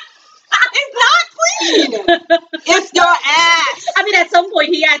 It's not clean. It's your ass. I mean, at some point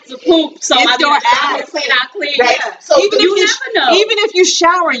he had to poop, so It's I mean, your it's ass. not clean. Right. Yeah. So Even you if never know. Even if you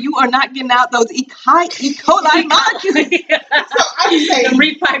shower, you are not getting out those E. coli molecules. So I'm the saying,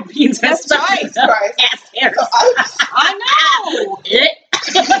 refried beans and That's stuff. right. Jesus Christ. Ass hairs. So I know.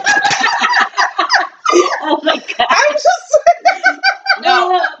 Oh my god. I'm just.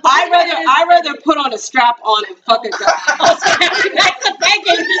 No, I rather put on a strap on and fuck a guy. That's the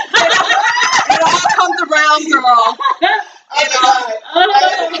thinking. It all comes around, girl. Oh, God. I'm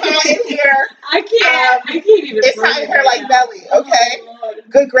hot in here. I can't even. It's hot in here like belly, okay? Oh, Lord.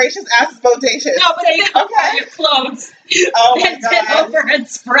 Good gracious, ass is bodacious. No, but Take off Okay. your clothes Oh my and tip God. over and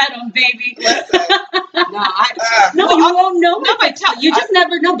spread them, baby. Listen. No, Well, you won't know. Nobody tell You just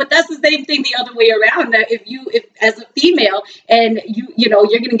never know. But that's the same thing the other way around. That if as a female and you know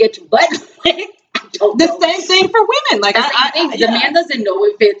you're gonna get your butt licked. I don't the know. same thing for women. Like The same thing. The yeah. man doesn't know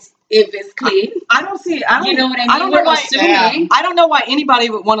if if it's clean. I don't see. I don't. You know what I mean? I don't know We're why. assuming. I don't know why anybody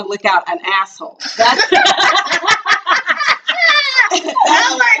would want to lick out an asshole. That's,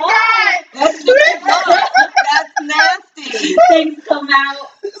 Oh my God! that's just gross. That's nasty. Things come out.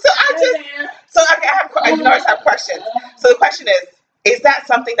 Okay, I always have questions. So the question is that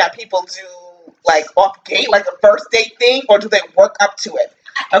something that people do like off gate, like a first date thing, or do they work up to it?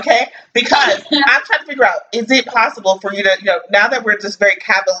 Okay, because I'm trying to figure out, is it possible for you to, now that we're just very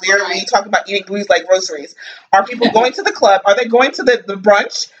cavalierly talking about eating booties like groceries, are people going to the club? Are they going to the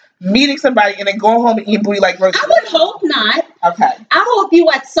brunch, meeting somebody, and then going home and eating booty like groceries? I would hope not. Okay. I hope you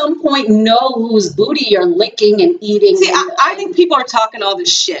at some point know whose booty you're licking and eating. See, I think people are talking all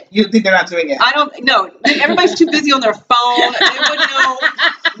this shit. You think they're not doing it? I don't know. Everybody's too busy on their phone. They wouldn't know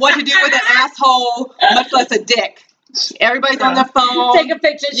what to do with an asshole, much less a dick. Everybody's on their phone. Take a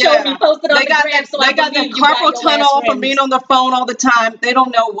picture, show me, post it on the gram. So they got their carpal tunnel from being on the phone all the time. They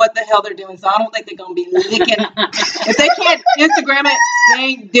don't know what the hell they're doing. So I don't think they're going to be licking. If they can't Instagram it, they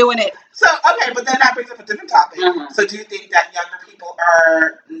ain't doing it. So, okay, but then that brings up a different topic. So do you think that younger people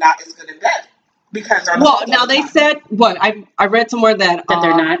are not as good in bed? Because they're now they said, what? I read somewhere that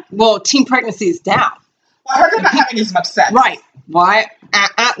they're not. Well, teen pregnancy is down. Well, I heard they're not having as much sex. Right. Why?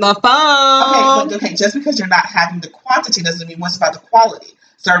 At the phone. Okay, just because you're not having the quantity doesn't mean what's about the quality.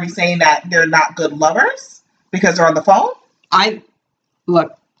 So are we saying that they're not good lovers because they're on the phone? I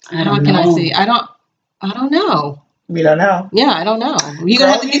don't know. We don't know. Yeah, I don't know. You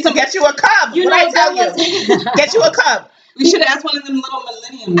need to get you a cub. What I tell you? Get you a cub. We should ask one of them little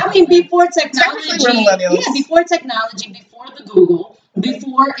millennium. I mean, before technology, before the Google,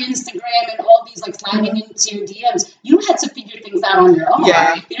 before Instagram and all these like sliding into your DMs, you had to figure things out on your own.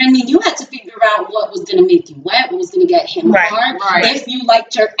 Yeah. You know what I mean? You had to figure out what was going to make you wet, what was going to get him hard. Right. If you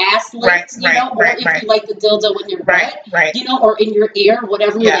liked your ass licked, or if you liked the dildo in your butt, or in your ear,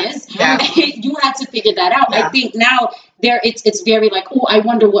 whatever it is. Yeah. You had to figure that out. Yeah. I think now it's very like, oh, I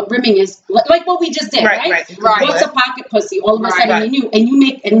wonder what rimming is, like what we just did, right? What's a pocket pussy? All of a sudden you knew,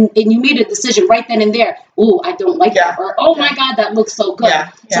 and you made a decision right then and there. Oh, I don't like that, or oh my God, that looks so good.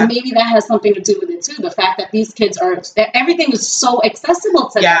 So maybe that has something to do with it too. The fact that these kids everything is so accessible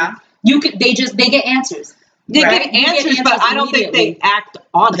to them. They get answers. They get answers, but I don't think they act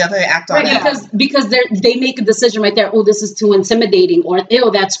on it. Yeah, they act on it. Because they make a decision right there. Oh, this is too intimidating, or ew,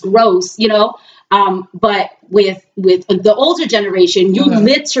 that's gross. But with the older generation, you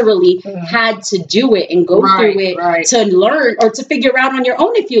literally had to do it and go through it to learn or to figure out on your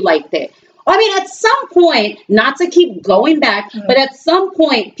own if you liked it. I mean, at some point, not to keep going back, but at some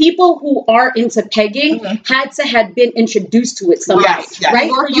point, people who are into pegging had to have been introduced to it somehow, right?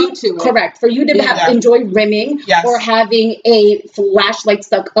 For you to correct. For you to enjoy rimming or having a flashlight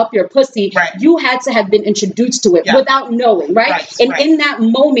stuck up your pussy, you had to have been introduced to it without knowing, right? And in that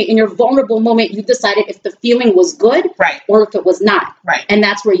moment, in your vulnerable moment, you decided if the feeling was good or if it was not. And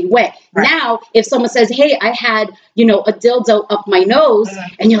that's where you went. Now, if someone says, hey, I had, a dildo up my nose,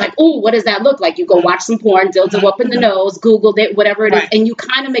 and you're like, oh, what does that look like? You go watch some porn, dildo up in the nose, Googled it, whatever it is, and you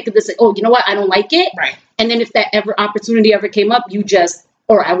kind of make a decision, oh, you know what, I don't like it. And then if that opportunity ever came up, you just,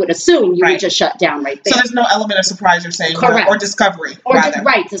 or I would assume you would just shut down right there. So there's no element of surprise, you're saying, or discovery.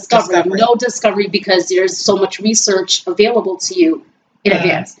 Discovery. No discovery, because there's so much research available to you in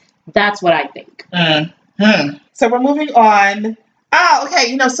advance. That's what I think. So we're moving on. Oh,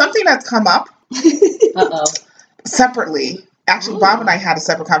 okay. Something that's come up separately. Actually, Bob and I had a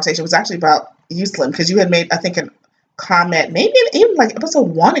separate conversation. It was actually about you, Slim, because you had made, I think, a comment, maybe even like episode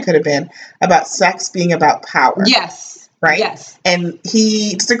 1, it could have been, about sex being about power. Yes. Right? Yes. And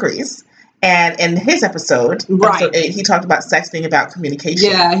he disagrees. And in his episode, episode 8, he talked about sex being about communication.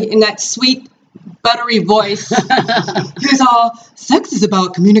 Yeah, in that sweet, buttery voice. He was all, sex is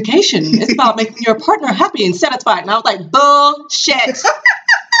about communication. It's about making your partner happy and satisfied. And I was like, bullshit. It's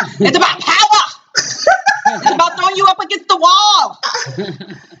about power. It's about throwing you up against the wall.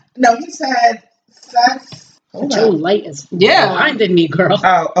 No, he said sex. Your light is blinding me, girl.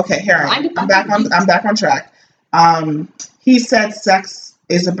 Oh, okay. Here I'm back on track. He said sex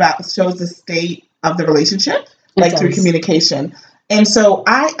is shows the state of the relationship, through communication. And so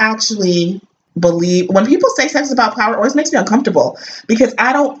I actually believe when people say sex is about power, it always makes me uncomfortable because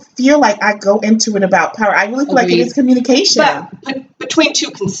I don't feel like I go into it about power. I really feel like it is communication. But between two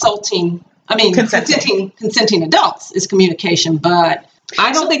consenting adults is communication, but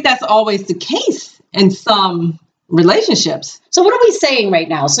I don't think that's always the case in some relationships. So what are we saying right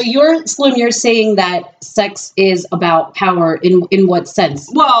now? So you're saying that sex is about power in what sense?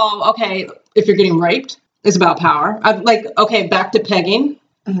 Well, okay, if you're getting raped, it's about power. Back to pegging.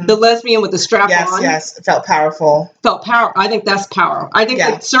 The lesbian with the strap on. Yes, it felt powerful. Felt power. I think that's power. I think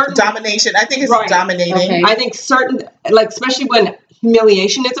that certain domination. I think it's Right. dominating. Okay. I think certain, like, especially when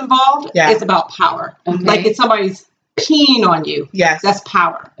humiliation is involved, Yeah. it's about power. Okay. Like, if somebody's peeing on you, Yes. that's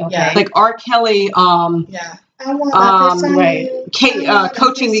power. Okay. Yeah. Like R. Kelly, Yeah. I want right.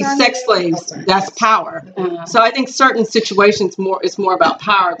 coaching these sex slaves, that's power. So I think certain situations it's more about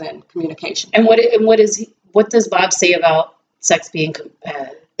power than communication. And what does Bob say about sex being? It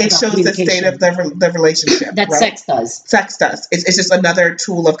about shows the state of the relationship. that right? sex does. Sex does. It's just another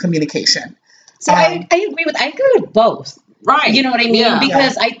tool of communication. So I agree with both. Right. You know what I mean? Yeah.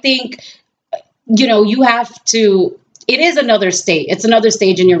 Because I think, you have to. It is another state. It's another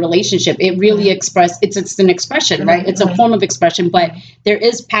stage in your relationship. It really it's an expression, right? It's a form of expression, but there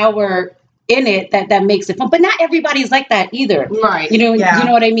is power in it that makes it fun. But not everybody's like that either. Right. You know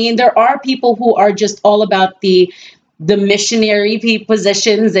what I mean? There are people who are just all about the missionary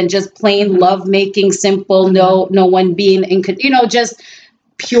positions and just plain love making, simple, no one being just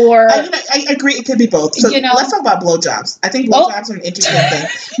pure. I agree. It could be both. So let's talk about blowjobs. I think blowjobs are an interesting thing.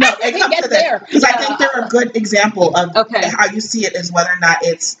 No, it comes to that because I think they're a good example of how you see it is whether or not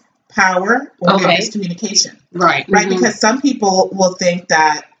it's power or it's communication. Right. Right. Because some people will think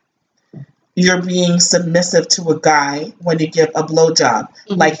that you're being submissive to a guy when you give a blowjob.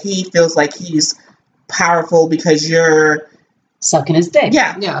 Like he feels like he's powerful because you're sucking his dick.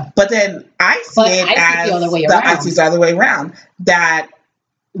 Yeah. But then I see it as the other way I around. see it the other way around. That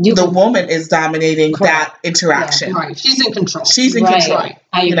the woman is dominating that interaction. Right. She's in control. She's in control.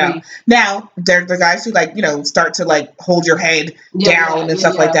 I agree. Now they're the guys who start to hold your head down and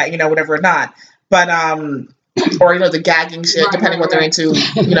stuff like that, whatever or not. But or the gagging shit, depending what they're into,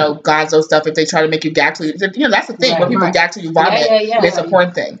 gonzo stuff. If they try to make you gag till you, that's the thing. When people gag till you vomit, it's a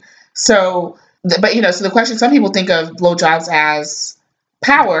porn thing. So, but so the question: some people think of blowjobs as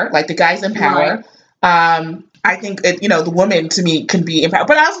power, like the guy's in power. I think the woman to me can be empowered,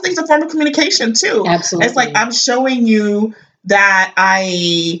 but I also think it's a form of communication too. Absolutely, it's like I'm showing you that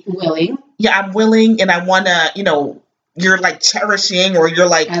I'm willing, and I want to, you're like cherishing, or you're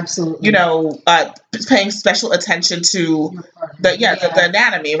like absolutely, paying special attention to the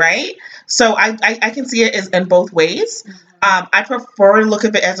anatomy, right? So I can see it as in both ways. I prefer to look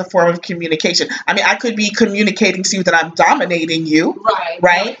at it as a form of communication. I mean, I could be communicating to you that I'm dominating you,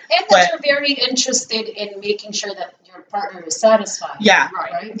 right? And that you're very interested in making sure that your partner is satisfied. Yeah,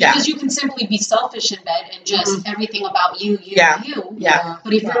 right. Yeah. Because you can simply be selfish in bed and just everything about you. Yeah.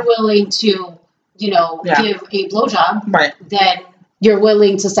 But if you're willing to, give a blowjob, then you're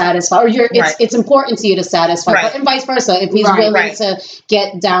willing to satisfy, or it's important to you to satisfy, and vice versa. If he's willing to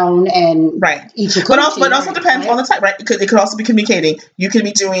get down and eat your coochie, but also depends on the type, right? Because it could also be communicating. You could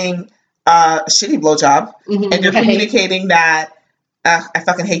be doing a shitty blowjob, and you're communicating that I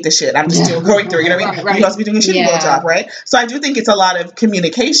fucking hate this shit. I'm just going through. You know what I mean? You could also be doing a shitty blowjob, right? So I do think it's a lot of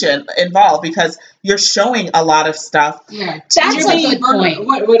communication involved because you're showing a lot of stuff. Yeah, that's a good point.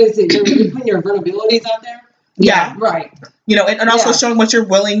 What is it? You're putting your vulnerabilities out there. Yeah. Right. And also showing what you're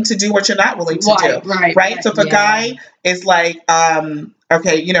willing to do, what you're not willing to do. Right. So if a guy is like,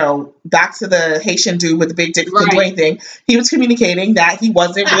 okay, back to the Haitian dude with the big dick who couldn't do anything, he was communicating that he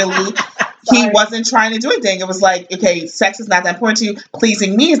wasn't really, he wasn't trying to do anything. It was like, okay, sex is not that important to you.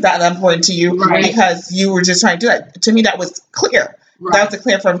 Pleasing me is not that important to you because you were just trying to do it. To me, that was clear. That was a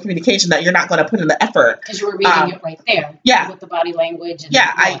clear form of communication that you're not going to put in the effort. Because you were reading it right there. Yeah. With the body language.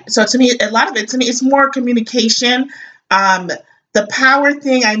 And So to me, a lot of it, it's more communication. The power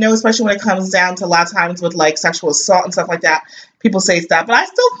thing, I know, especially when it comes down to a lot of times with like sexual assault and stuff like that, people say stuff, but I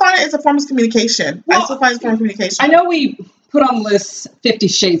still find it as a form of communication. Well, I still find it a form of communication. I know we put on the list 50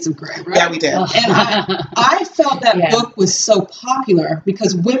 Shades of Grey, right? Yeah, we did. And I felt that book was so popular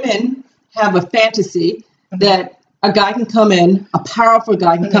because women have a fantasy that a guy can come in, a powerful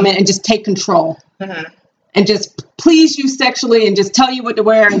guy can come in and just take control and just please you sexually and just tell you what to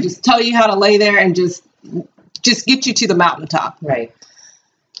wear and just tell you how to lay there and just get you to the mountaintop. Right.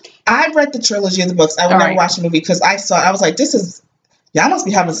 I read the trilogy of the books. I would never watch the movie because I was like, y'all must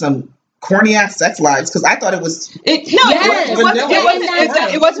be having some corny ass sex lives because I thought it was. It wasn't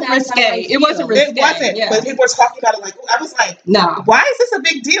risque. It wasn't risque. It wasn't. Yeah. But people were talking about it like, I was like, no. Why is this a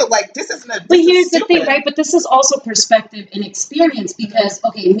big deal? Like, this isn't a. But here's the thing, right? But this is also perspective and experience because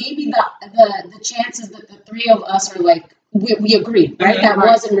maybe the chances that the three of us are like we agreed, right? Mhm. That Right.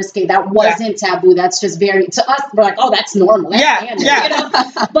 wasn't risque. That wasn't taboo. That's just very, to us, we're like, oh, that's normal. That's standard, Yeah. you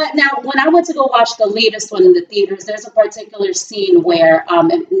know? But now, when I went to go watch the latest one in the theaters, there's a particular scene where,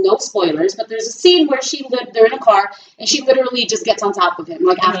 and no spoilers, but there's a scene where they're in a car and she literally just gets on top of him.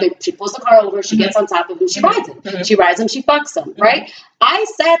 Like after she pulls the car over, she gets on top of him, she rides him. Mhm. She rides him, she fucks him, right? I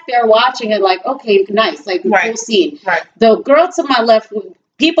sat there watching it like, okay, nice, like Right. cool scene. Right. The girl to my left,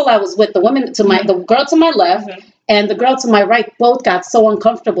 people I was with, the girl to my left, and the girl to my right both got so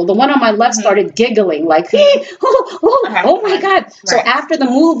uncomfortable. The one on my left started giggling, like, oh my God. So Right. after the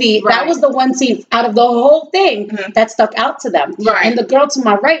movie, that Right. was the one scene out of the whole thing that stuck out to them. Right. And the girl to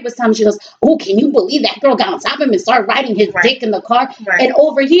my right was telling me, she goes, oh, can you believe that girl got on top of him and started riding his Right. dick in the car? Right. And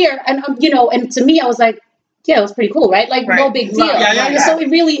over here, and and to me, I was like, yeah, it was pretty cool, right? Like, no Right. big deal. Yeah. So it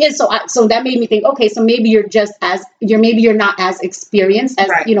really is. So that made me think, okay, so maybe you're not as experienced as,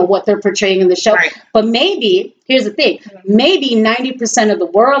 Right. what they're portraying in the show. Right. But maybe, here's the thing, maybe 90% of the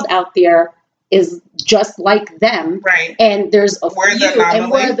world out there is just like them. Right. And there's a We're the few,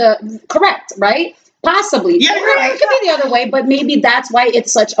 and we're correct, right? Possibly. Yeah, you're right. It could be the other way, but maybe that's why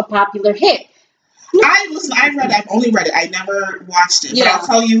it's such a popular hit. I've only read it. I never watched it. Yeah. But I'll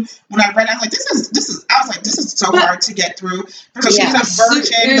tell you, when I read it, I was like, this is so hard to get through. Because Yeah. she's a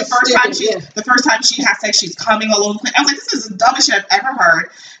virgin. It's stupid, The first time she has sex, she's coming all over the place. I was like, this is the dumbest shit I've ever heard.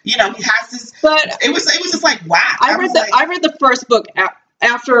 He has this. But It was just like, wow. I read the first book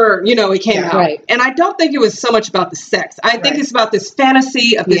after it came Yeah. out, Right. and I don't think it was so much about the sex. I think Right. it's about this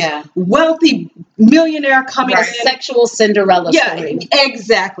fantasy of this Yeah. wealthy millionaire coming Right. in. Sexual Cinderella Yeah, story.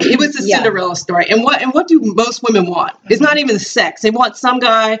 exactly. It was a Yeah. Cinderella story. And what do most women want? It's not even sex. They want some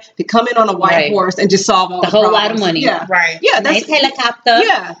guy to come in on a white Right. horse and just solve all The the whole problems. lot of money. Yeah. Right. Yeah, that's Nice helicopter.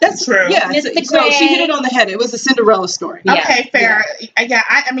 yeah, that's True. Yeah, Mr. so she hit Gray. it on the head. It was a Cinderella story. Yeah. Okay, fair. Yeah,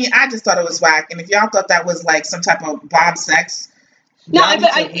 I just thought it was whack. And if y'all thought that was like some type of Bob sex, No, y'all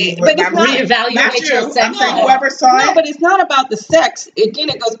but need to leave but with it's my not- brain. Reevaluate Not your you. I'm sex saying life. whoever saw No, it. but it's not about the sex. Again,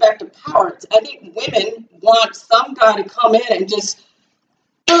 it goes back to power. I think women want some guy to come in and just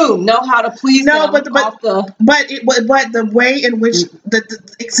boom, know how to please No, them but off the. But the way in which the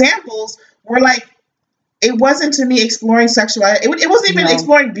examples were like, it wasn't to me exploring sexuality. It wasn't even No.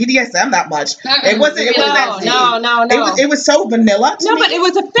 exploring BDSM that much. It wasn't. It was that deep. No. It was so vanilla. To No, me. but it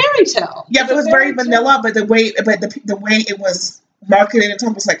was a fairy tale. Yeah, but it was very vanilla. But the way it was marketed and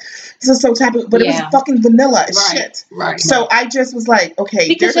talk was like, this is so taboo. But it Yeah. was fucking vanilla as Right. shit. Right. So I just was like, okay,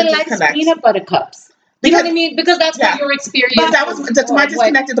 Because there's she a likes disconnect. peanut butter cups. You know what I mean? Because that's Yeah. what your experience But that was my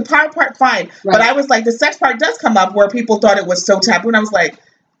disconnected. The power part, fine. But Right. I was like, the sex part does come up where people thought it was so taboo, and I was like,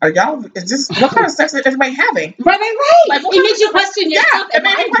 what kind of sex is everybody having? Right. Like, what It kind makes of you sex- question Yeah, yourself. it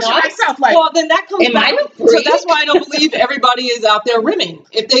made me question myself. Like, Well, then that comes Am back. I a So freak? that's why I don't believe everybody is out there rimming.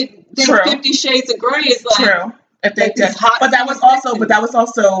 If they think True. 50 Shades of Grey is like, true. If they like did, this hot but that was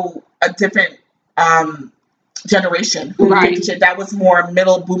also a different generation who Right. did shit. That was more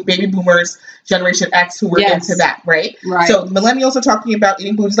baby boomers, Generation X, who were Yes. into that, right? Right. So millennials are talking about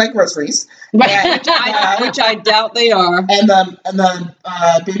eating booties like groceries, Right. which I doubt they are. and the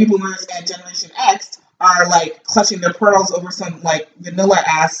baby boomers and Generation X are like clutching their pearls over some like vanilla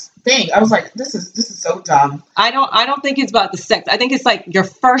ass thing. I was like, this is so dumb. I don't think it's about the sex. I think it's like your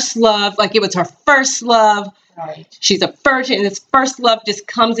first love. Like it was her first love. Right. She's a virgin, and this first love just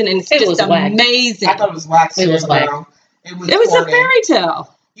comes in, and it's It just was whack. amazing. I thought it was wax. It was whack. It It was a corny. fairy tale.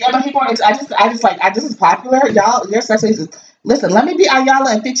 Yeah, but people, this is popular. Y'all, your sex lives. Listen, let me be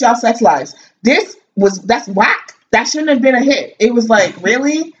Ayala and fix y'all sex lives. That's whack. That shouldn't have been a hit. It was like,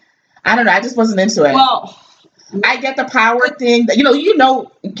 really? I don't know. I just wasn't into it. Well, I get the power thing.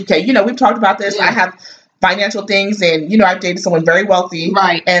 That we've talked about this. Yeah. I have financial things, and I've dated someone very wealthy,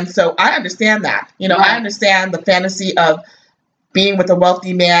 right. and so I understand that. Right. I understand the fantasy of being with a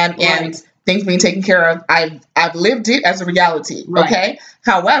wealthy man and Right. things being taken care of. I've lived it as a reality. Right. Okay.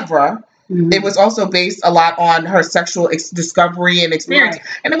 However, it was also based a lot on her sexual discovery and experience, Right.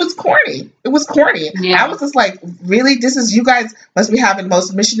 and it was corny. Yeah. I was just like, really? You guys must be having the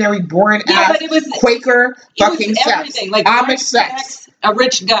most missionary, boring Yeah, ass but it was Quaker fucking sex, everything. Like Amish great sex. a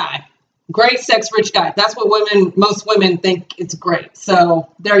rich guy. Great sex, rich guy. That's what most women think it's great. So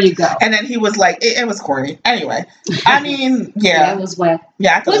there you go. And then he was like, it was corny. Anyway, I mean, Yeah, it was whack.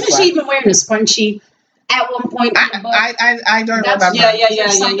 yeah. I thought Wasn't it was she even wearing a scrunchie at one point? in the book? I don't That's- remember. Yeah.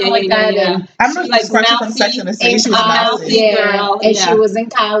 Something like that, and I remember She, like, scrunching from mousy Sex and the City. and She was mousy. mousy. yeah, girl, and yeah. she was in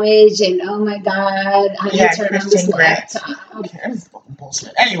college, and oh my god, how Yeah, you turn on Kristen this Grant. laptop. Okay, that is fucking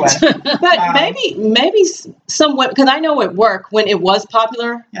bullshit. Anyway, But maybe some women, because I know at work when it was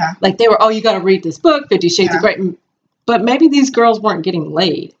popular, Yeah. like they were, oh, you got to read this book, 50 Shades Yeah. of Grey. But maybe these girls weren't getting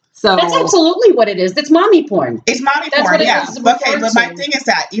laid. So That's absolutely what it is. That's mommy porn. It's mommy That's porn, what it yeah. is Okay, referred but my to. thing is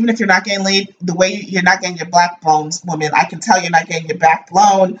that even if you're not getting laid, the way you're not getting your black bones, woman, I can tell you're not getting your back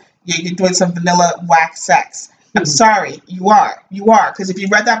blown. You're doing some vanilla wax sex. I'm sorry, you are. You are. Because if you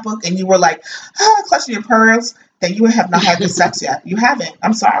read that book and you were like, clutching your pearls, then you have not had the sex yet. You haven't.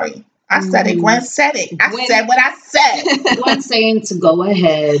 I'm sorry. I said it. Gwen said it. I Gwen- said what I said. Gwen saying to go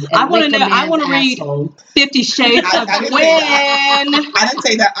ahead. And I wanna lick a know- I man's wanna read- asshole. 50 Shades I of didn't say Gwen. I didn't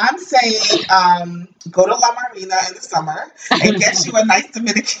say that. I'm saying go to La Marina in the summer and get you a nice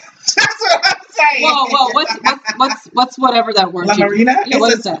Dominican. That's what I'm saying. Whoa! What's whatever that word? La Marina? Yeah, what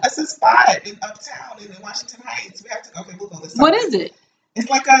is It's that? It's a spot in uptown in Washington Heights. We have to. Okay, we'll go this. What summer. is it? It's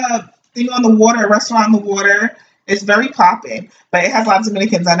like a thing on the water, a restaurant on the water. It's very popping, but it has a lot of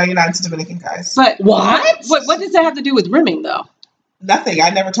Dominicans. I know you're not into Dominican guys. But What? What does that have to do with rimming, though? Nothing.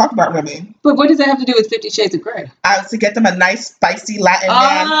 I never talked about rimming. But what does that have to do with 50 Shades of Grey? To get them a nice, spicy Latin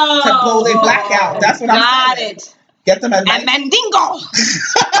man to blow their black out. That's what I'm Got saying. it. Get them a And nice. Mandingo.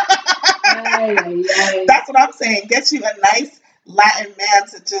 Ay, ay, ay. That's what I'm saying. Get you a nice Latin man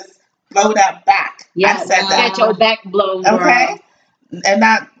to just blow that back. Yeah, I said that. get your back blown, girl. Okay? And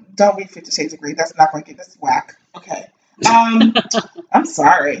not, don't read 50 Shades of Grey. That's not going to get this whack. Okay. I'm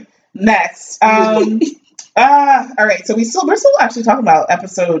sorry. Next. All right. So we're still actually talking about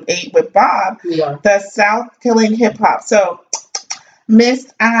episode 8 with Bob, Yeah. the South killing hip hop. So Miss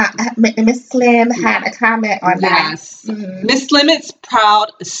Lynn had a comment on that. Yes. Mhm. Miss Limit's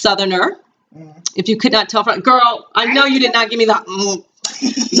proud Southerner. Mm. If you could not tell from girl, I know you did not give me the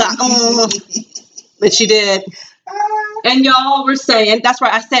but she did. And y'all were saying, that's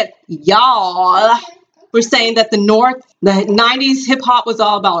right, I said y'all were saying that the 90s hip hop was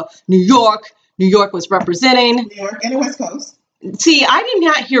all about New York. New York was representing. New York and the West Coast. See, I did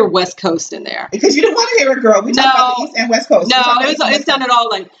not hear West Coast in there. Because you didn't want to hear it, girl. We talked about the East and West Coast. No, We talked about it East and West sounded all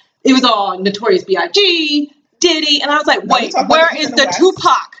like, it was all Notorious B.I.G., Diddy, and I was like, No, we wait, talked about where the East is and the the West.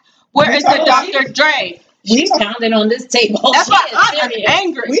 Tupac? Where We is talked the about- Dr. Dre? She's talk- pounding on this table. That's She why is I'm serious.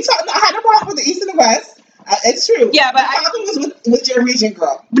 angry. I had no problem with the East and the West. It's true. Yeah, but the problem was with your region,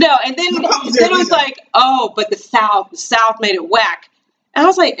 girl. No, and then The problem's it your was region. like, oh, but the South made it whack. And I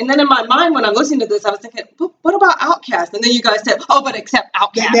was like, and then in my mind when I'm listening to this, I was thinking, what about Outkast? And then you guys said, oh, but except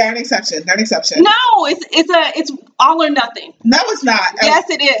Outkast. They're an exception. They're an exception. No, it's all or nothing. No, it's not. Yes,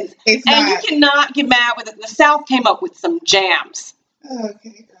 it is. It's And not. you cannot get mad with it. The South came up with some jams.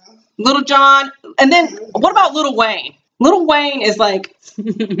 Okay, girl. Little John, and then what about Lil Wayne? Lil Wayne is like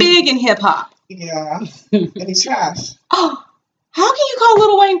big in hip hop. Yeah. And he's trash. Oh, how can you call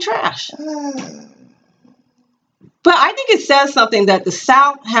Lil Wayne trash? But I think it says something that the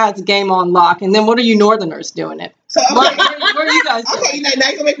South has game on lock, and then what are you Northerners doing it? So, What, okay. where are you guys doing? Okay, now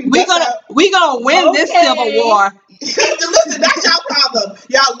you're gonna make me We bust out. gonna win this Okay. Civil War. Listen, that's y'all problem.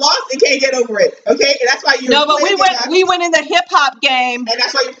 Y'all lost and can't get over it. Okay, and that's why you're No, but we playing us. went in the hip hop game. And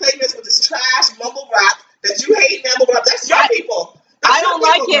that's why you're playing this with this trash mumble rap that you hate. Mumble rap. That's your people. That's I your don't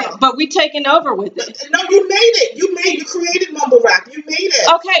like people, it, girl. but we taking over with it. No, you made it. You created mumble rap. You made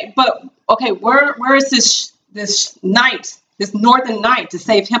it. Okay, but okay, where is this knight, this Northern knight to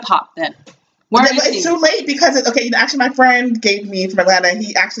save hip hop then? Where But is it's he? too late because actually my friend gave me from Atlanta.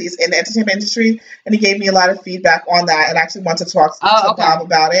 He actually is in the entertainment industry, and he gave me a lot of feedback on that, and actually want to talk to okay. Bob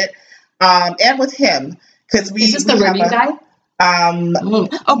about it, and with him because Is this the rimming guy? Oh, I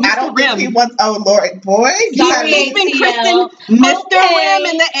Mr. don't think he Rim. wants. Oh Lord, boy, you Sorry. gotta- He's been ATL. christened Mr. Okay. Rim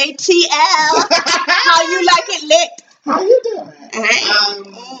in the ATL. How you like it licked? How you doing?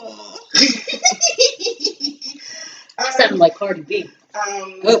 Sounded like Cardi B.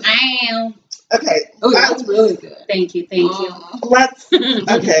 Oh. Ow. Okay, Oh, that's really good. Thank you, thank you.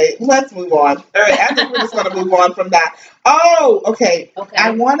 let's move on. All right, I think we're just gonna move on from that. Oh, okay. Okay.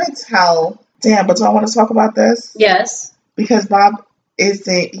 I want to tell. Damn, but do I want to talk about this? Yes. Because Bob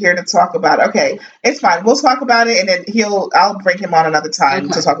isn't here to talk about it. Okay, it's fine. We'll talk about it, and then I'll bring him on another time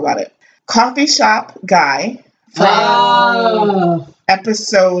Okay. to talk about it. Coffee shop guy from Oh.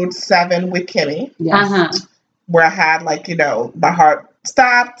 episode 7 with Kimmy, Yes. Uh-huh. where I had my heart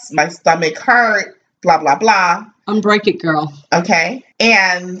stopped, my stomach hurt, blah blah blah. Unbreak it, girl. Okay,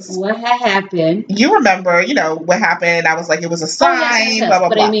 and What had happened? you remember, what happened? I was like, it was a sign, blah blah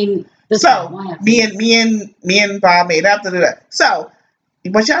But blah. I mean, what So happened? me and Bob made up. So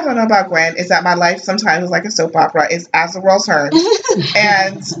what y'all don't know about Gwen is that my life sometimes is like a soap opera. It's as the world turns,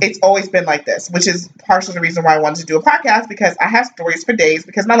 and it's always been like this, which is partially the reason why I wanted to do a podcast, because I have stories for days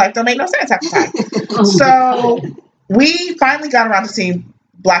because my life don't make no sense half the time. So we finally got around to seeing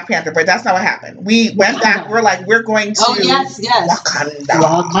Black Panther, but that's not what happened. We went back. We're going to Oh, yes, yes. Wakanda.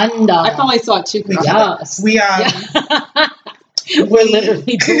 Wakanda. I finally saw it too. We- Yes. We We're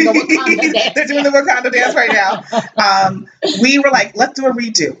literally doing the Wakanda dance. They're doing the Wakanda dance right now. We were like, let's do a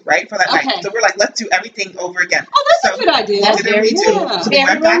redo, right, for that night. Okay. So we're like, let's do everything over again. Oh, that's a good idea. That's We did a very redo. good. So we Very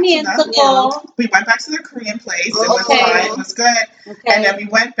went back to the, romantical. we went back to the Korean place. It was Okay. fine. It was good. Okay. And then we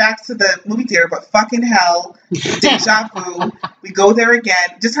went back to the movie theater, but fucking hell, deja vu. We go there again.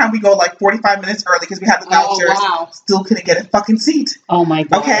 This time we go like 45 minutes early because we had the Oh, vouchers. wow. Still couldn't get a fucking seat. Oh my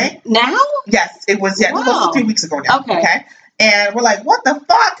god. Okay? Now? Yes, it was, it was Wow. a few weeks ago now. Okay. And we're like, what the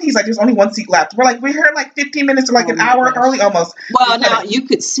fuck? He's like, there's only one seat left. We're like, we're here like 15 minutes or like Oh an my hour gosh. early almost. Well, We now couldn't. you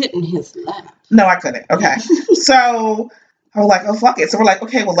could sit in his lap. No, I couldn't. Okay. So I was like, oh, fuck it. So we're like,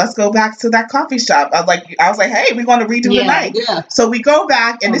 okay, well, let's go back to that coffee shop. I was like, hey, we're going to redo Yeah. the night. Yeah. So we go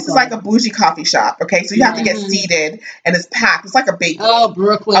back, and Oh, this is God. like a bougie coffee shop. Okay. So you have to get Mhm. seated, and it's packed. It's like a bake. Oh,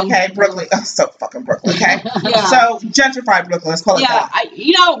 Brooklyn. Okay. Brooklyn. Oh, so fucking Brooklyn. Okay. Yeah. So gentrified Brooklyn. Let's call it Yeah,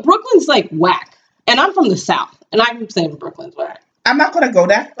 that. Brooklyn's like whack. And I'm from the South. And I'm saying Brooklyn's whack. I'm not going to go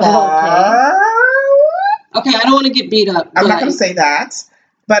that Oh, far. Okay, I don't want to get beat up. I'm but not going to say that.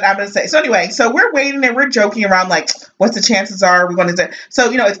 But I'm going to say, so anyway, so we're waiting and we're joking around like, what's the chances are we're going to do?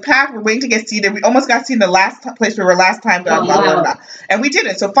 So, it's packed. We're waiting to get seated. We almost got seated in the last place we were last time. Blah, Oh, blah, blah, wow. blah. And we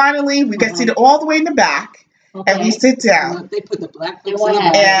didn't. So finally, we get Uh-huh. seated all the way in the back Okay. and we sit down. Look, they put the black And folks what in the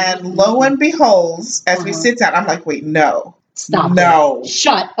happened? back. And lo and behold, as we Uh-huh. sit down, I'm like, wait, no. Stop. No. It.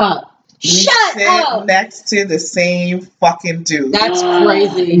 Shut up. We Shut sit up. next to the same fucking dude. That's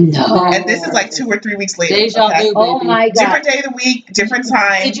crazy. No. And this is like 2 or 3 weeks later. Deja okay? vu, Oh baby. my god. Different day of the week, different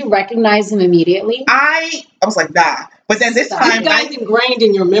time. Did you recognize him immediately? I was like, nah. But then this Stop. This time, guy's ingrained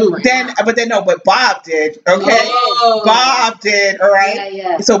in your memory. but Bob did, okay? Oh. Bob did, all right?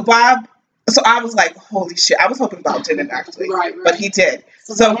 Yeah. So I was like, holy shit. I was hoping Bob didn't actually. Right. But he did.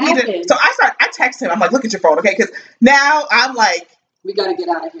 So what he did. happened? So I text him. I'm like, look at your phone, okay? Because now I'm like, We got to get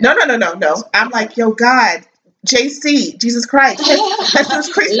out of here. no. I'm like, yo, God, JC, Jesus Christ,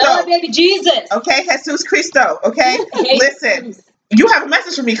 Jesus Cristo. Lord, baby Jesus. Okay, Jesus Cristo, okay? Listen, Jesus. you have a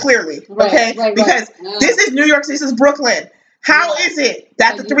message for me clearly, Right, okay? right. Because Yeah. this is New York, this is Brooklyn. How Yeah. is it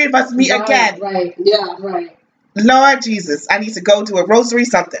that the three of us meet Right, again? Right. Yeah. Right. Lord Jesus, I need to go do a rosary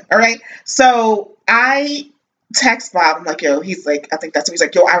something, all right? So I text Bob. I'm like, yo, he's like, I think that's him. He's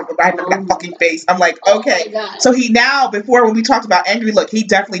like, yo, I remember that fucking face. I'm like, Oh okay. my God. So he now, before when we talked about angry look, he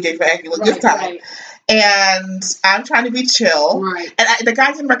definitely gave an angry look this time. Right. And I'm trying to be chill. Right. And the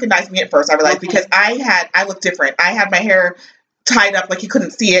guy didn't recognize me at first, I realized, Okay. because I looked different. I had my hair tied up like he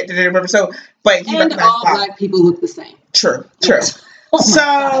couldn't see it. So, but he And recognized all Bob. black people look the same. True. Oh my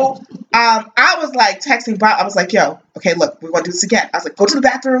So I was like texting Bob. I was like, yo, okay, look, we're going to do this again. I was like, go to the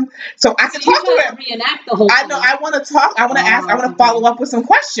bathroom so I can So you talk to gotta him. reenact the whole I know. thing. I want to talk. I want to ask. I want to follow up with some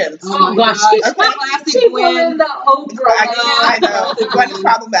questions. Oh, gosh. Okay. Classic She Gwen. pulling the Oprah. I know. It wasn't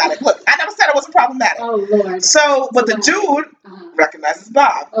problematic. Look, I never said it wasn't problematic. Oh Lord. So, but the dude Uh-huh. recognizes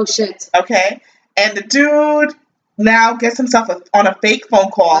Bob. Oh shit. Okay, and the dude now gets himself on a fake phone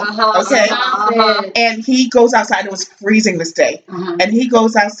call. Uh-huh. Okay, Stop it. and he goes outside. It was freezing this day. Uh-huh. And he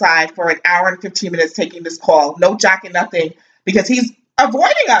goes outside for an hour and 15 minutes taking this call. No jocking, nothing, because he's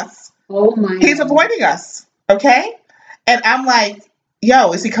avoiding us. Oh my. He's God. avoiding us. Okay? And I'm like,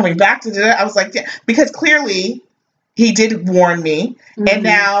 yo, is he coming back to do that? I was like, yeah, because clearly he did warn me. Mhm. And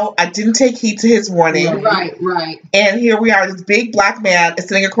now I didn't take heed to his warning. Right. And here we are. This big black man is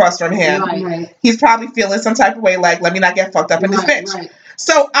sitting across from him. Right. He's probably feeling some type of way, like, let me not get fucked up in this bitch. Right.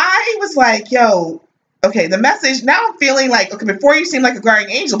 So I was like, yo, okay, the message, now I'm feeling like, okay, before you seemed like a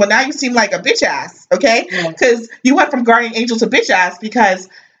guardian angel, but now you seem like a bitch ass, okay? Right. Because you went from guardian angel to bitch ass because,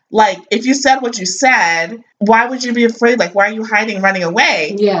 like, if you said what you said, why would you be afraid? Like, why are you hiding, running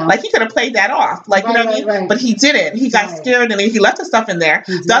away? Yeah. Like, he could have played that off. Like, you know what I mean? Right. But he didn't. He got Right. scared and he left the stuff in there.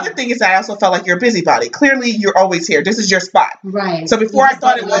 He The did. other thing is that I also felt like you're a busybody. Clearly, you're always here. This is your spot. Right. So before I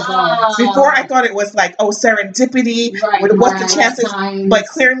thought it was, like, oh, serendipity. Right. What's the chances? But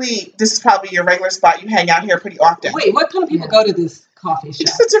clearly, this is probably your regular spot. You hang out here pretty often. Wait, what kind of people go to this coffee shop?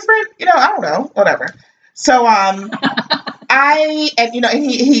 It's a different, I don't know, whatever. So, and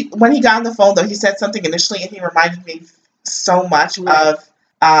he when he got on the phone though, he said something initially, and he reminded me so much Right. of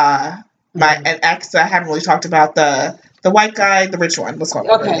an ex that I haven't really talked about, the white guy, the rich one. Let's call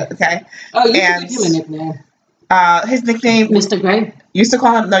him. Okay. Okay. Oh, you And- can give him a nickname. His nickname Mr. Gray. used to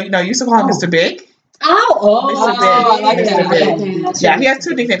call him Oh. Mr. Big. Oh, Mr. Big. I like Mr. that. Big. Okay, that's Yeah, right. he has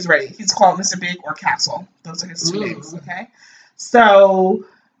two nicknames already. He's called Mr. Big or Castle. Those are his two Mm. names. Okay. So,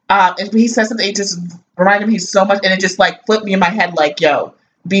 and he said something. It just reminded me so much, and it just like flipped me in my head. Like, yo,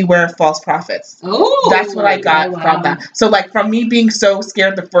 beware of false prophets. Oh, That's what I got wow. from that. So, like, from me being so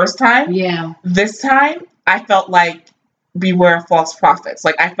scared the first time, Yeah. this time I felt like beware of false prophets.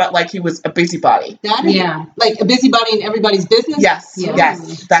 Like, I felt like he was a busybody. Yeah. Like a busybody in everybody's business? Yes. Yeah.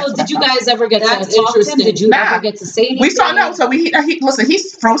 Yes. That's So what I did you felt. guys ever get to That's talk to him? interesting. Did you Nah. ever get to say anything? We saw, no, so he listen, he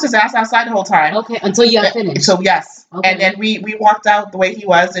froze his ass outside the whole time. Okay, until you got finished. So, yes. Okay. And then we walked out the way he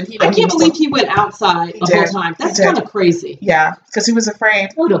was, and he. I can't was believe he went outside the whole did. time. That's He did. kind of crazy. Yeah, because he was afraid.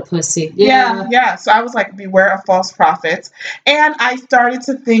 What a pussy. Yeah. So I was like, beware of false prophets. And I started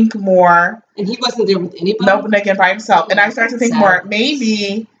to think more, And he wasn't there with anybody? no, but again by himself. And I started to think Sad. more,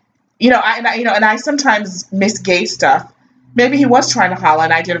 maybe, I sometimes misgauge stuff. Maybe he was trying to holler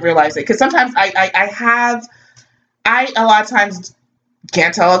and I didn't realize it. Because sometimes I a lot of times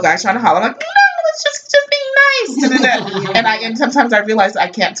can't tell a guy trying to holler. I'm like, no, it's just being nice. And sometimes I realize I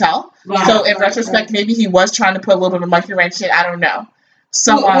can't tell. Right, So in right, retrospect, maybe he was trying to put a little bit of monkey wrench in. I don't know.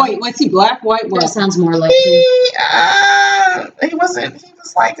 So Wait, was he black, white, That what? sounds more like you. he wasn't. He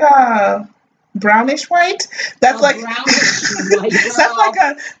was like a brownish white. That's A like brownish white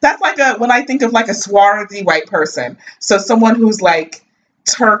that's like a when I think of like a swarthy white person. So someone who's like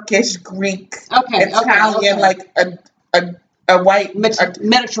Turkish, Greek, Okay, Italian, okay. like a white,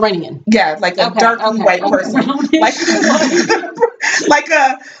 Mediterranean. yeah, like a dark white person, like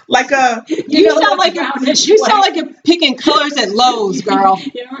a. You sound like you're picking colors at Lowe's, girl.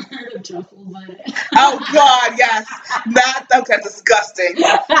 You ever heard of truffle butter? Oh God, yes, not okay. Disgusting,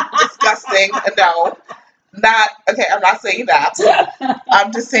 disgusting. No, not okay. I'm not saying that.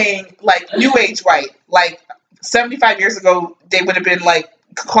 I'm just saying like new age white. Like 75 years ago, they would have been like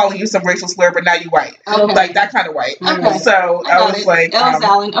calling you some racial slur, but now you white. Okay. Like that kind of white. Okay. So I was like, Ellis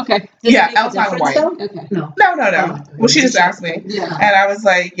Allen. Okay. yeah, Ellis Allen white. Okay. No. No. Well, she just asked me. Yeah. And I was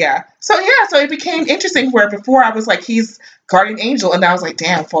like, yeah. So it became interesting where before I was like, he's guardian angel. And now I was like,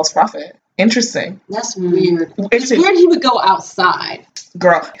 damn, false prophet. Interesting. That's weird. It's Interesting. weird he would go outside.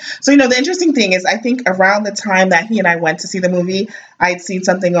 Girl. So, the interesting thing is, I think around the time that he and I went to see the movie, I had seen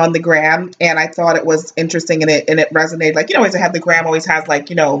something on the gram and I thought it was interesting and it resonated. Like, always have the gram always has like,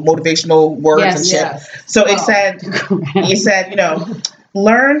 motivational words and shit. Yes. So it said,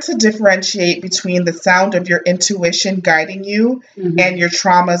 learn to differentiate between the sound of your intuition guiding you and your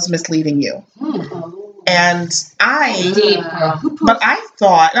traumas misleading you. And but I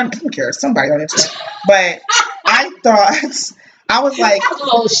thought, who cares? Somebody on the internet. But I thought, I was like, That's a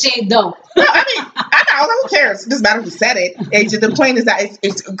little shade though. no, I mean, I know, who cares? It doesn't matter who said it. The point is that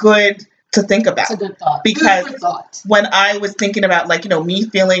it's good to think about. It's a good thought. Because Good thought. when I was thinking about like, me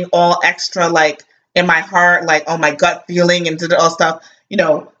feeling all extra like in my heart, like, oh, my gut feeling and did all stuff,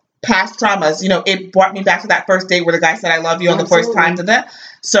 past traumas, it brought me back to that first date where the guy said, I love you on the first time.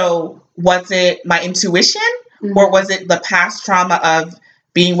 So was it my intuition or was it the past trauma of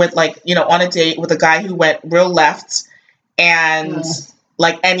being with like, on a date with a guy who went real left and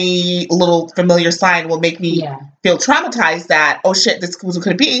like any little familiar sign will make me feel traumatized that, oh shit, this could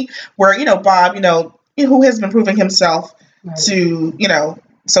it be where, Bob, who has been proving himself to,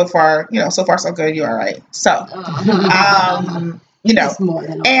 so far so good. You're all right. So,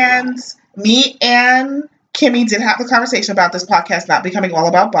 and me and Kimmy did have a conversation about this podcast not becoming all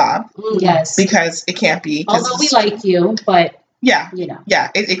about Bob. Yes. Because it can't be. Although we like you, but yeah,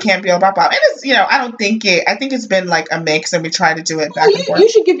 it can't be all about Bob. And it's, I think it's been like a mix and we try to do it back and forth. You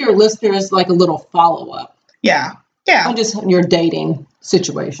should give your listeners like a little follow-up. Yeah. On just your dating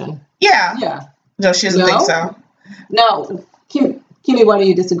situation. Yeah. Yeah. No, she doesn't think so. No. Kimmy, why do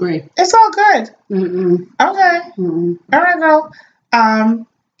you disagree? It's all good. mm-mm. Okay. Mm-mm. All right, girl.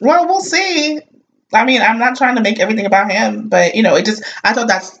 Well, we'll see. I mean, I'm not trying to make everything about him, but I thought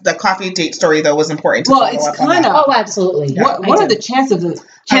that's the coffee date story though was important to follow it's up on kind that. of. Oh, absolutely. What are the chances of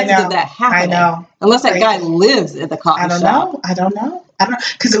that happening? I know. Unless that guy lives at the coffee shop. I don't know.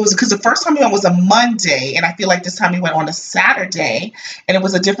 Because the first time we went was a Monday, and I feel like this time we went on a Saturday, and it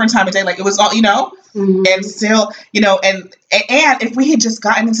was a different time of day. Like it was all, and still, and if we had just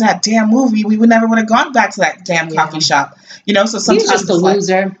gotten into that damn movie, we would never would have gone back to that damn coffee shop. So sometimes he's just a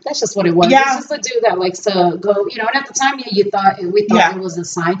loser. That's just what it was. Yeah. He's just a dude that likes to go, and at the time we thought it was a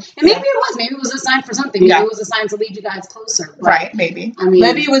sign. And maybe it was. Maybe it was a sign for something. Maybe it was a sign to lead you guys closer. But, right, maybe. I mean,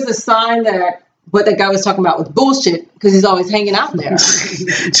 maybe it was a sign that what that guy was talking about was bullshit because he's always hanging out there.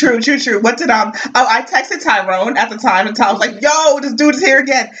 True. What did I texted Tyrone at the time and Tom was like, yo, this dude is here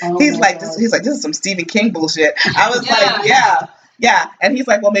again. He's like, this is some Stephen King bullshit. I was like, yeah. And he's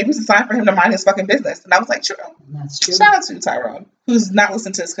like, well, maybe it's a sign for him to mind his fucking business. And I was like, true. That's true. Shout out to Tyrone, who's not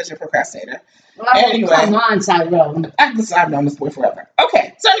listening to this because you're a procrastinator. Well, anyway. Come on, Tyrone. I've known this boy forever.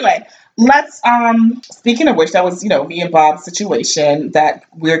 Okay. So anyway, let's, speaking of which, that was, me and Bob's situation, that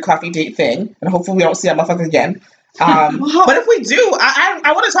weird coffee date thing. And hopefully we don't see that motherfucker again. But if we do,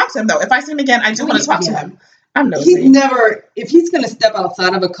 I want to talk to him though. If I see him again, I do want to talk to him. I'm He's nosy. never, if he's going to step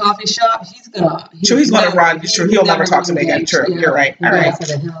outside of a coffee shop, he's going to. True, he's going to run. True, he'll never talk to me again. True, you're right. All right. For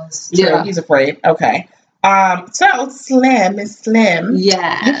the hills. True, Yeah. he's afraid. Okay. So Slim, Miss Slim.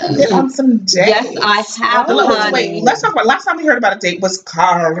 Yeah. You've been on some dates. Yes, I have. Wait, let's talk about last time we heard about a date was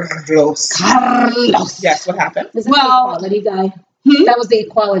Carlos. Carlos. Yes, what happened? Was that Well- the equality guy? Hmm? That was the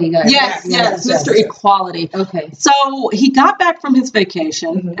equality guy. Yes, Yes, Mr. yes. Equality. Okay. So he got back from his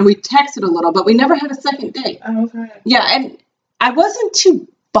vacation Mhm. and we texted a little, but we never had a second date. Okay. Yeah, and I wasn't too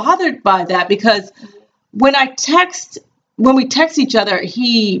bothered by that because when we text each other,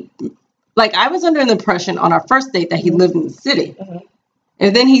 I was under the impression on our first date that he lived in the city. Mhm.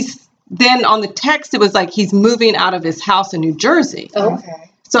 And then on the text, it was like he's moving out of his house in New Jersey. Oh. Okay.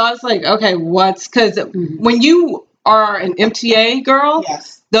 So I was like, okay, because when you are an MTA girl,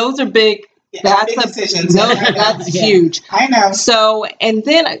 Yes. those are big. Yeah, That's big a decisions. that's Yeah. huge. I know. So, and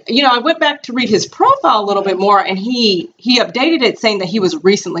then, I went back to read his profile a little bit more, and he updated it saying that he was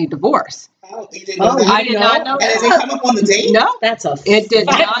recently divorced. Oh, you didn't know Oh, that? I did not know And did that. it come up on the date? No, That's a It did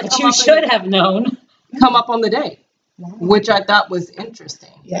fact not that come you up in- should have known. come up on the date, Wow. which I thought was interesting.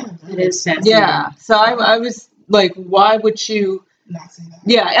 Yeah. It is fascinating. Yeah. So I was like, why would you? Not say that.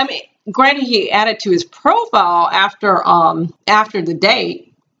 Yeah. I mean, granted, he added to his profile after the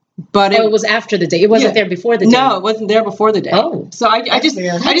date, but Oh, it was after the date. It wasn't Yeah. there before the date. no, it wasn't there before the date. Oh. So I That's just,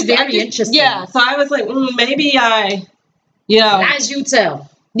 weird. I just, That's I very just- interesting. Yeah. So I was like, maybe As you tell.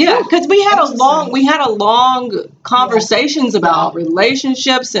 yeah, because we had Interesting. a long conversations about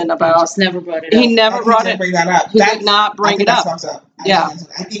relationships and I about. just never brought it up. He never He brought didn't it. bring that up. He did not bring I think it up. that's fucked up. Yeah.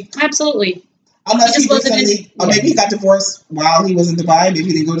 I think Absolutely. unless He he just wasn't recently, in- or maybe he got divorced while he was in Dubai. Maybe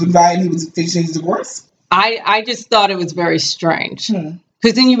he didn't go to Dubai and he was finishing his divorce. I just thought it was very strange Hmm.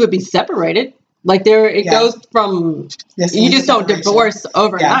 because then you would be separated. Like it Yeah. goes from Yes, you legal just don't separation. divorce Yeah,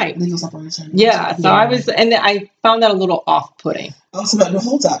 overnight. legal separation. Yeah, so Yeah. and I found that a little off-putting. Oh, so but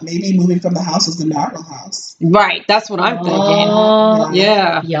hold up. Maybe moving from the house was the marital house. Right, that's what I'm thinking. Oh,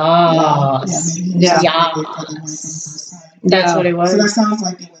 Yeah, Yeah, yes. maybe he was Yeah. separated for the first time. That's Yeah. what it was. So that sounds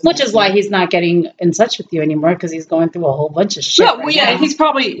like it was. Which is why he's not getting in touch with you anymore because he's going through a whole bunch of shit. yeah, right well, yeah. now. He's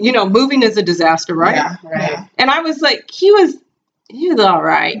probably moving is a disaster, right? Yeah, Right. yeah. And I was like, he was all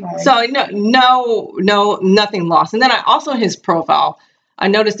right. Right. So no, nothing lost. And then I also in his profile, I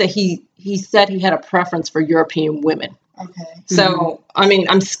noticed that he said he had a preference for European women. Okay. So I mean,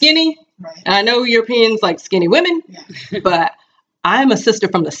 I'm skinny, Right. and I know Europeans like skinny women, Yeah. but I'm a sister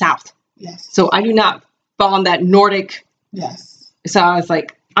from the South, Yes. so I do not fall in that Nordic. Yes. So I was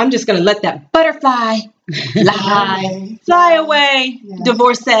like, I'm just gonna let that butterfly fly, fly away, Yeah.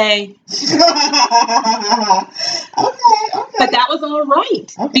 divorcee. Okay. But that was all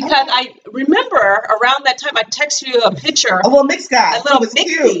right Okay. because I remember around that time I texted you a picture. A little mixed guy. A little He was mixy.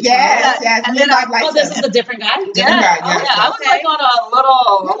 cute. Yes, Yeah. yes. And Me then and Bob I- liked Oh, this him. is a different guy? Different guy, Oh, yes, yeah. I was okay. like on a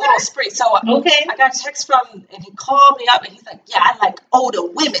little spree. So Okay. I got a text from, and he called me up, and he's like, "Yeah, I like older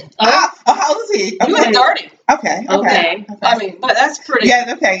women." How old is he? He was 30. Okay. Okay. I mean, but that's pretty.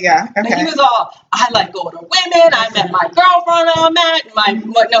 Yeah. Okay. Yeah. And he Okay. was all, I like older women. I met my girlfriend.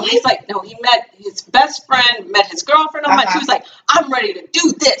 He's like, no, he met his best friend, met his girlfriend. She was like, I'm ready to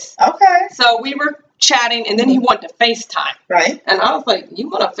do this. Okay. So we were chatting, and then he wanted to FaceTime. Right. And I was like, you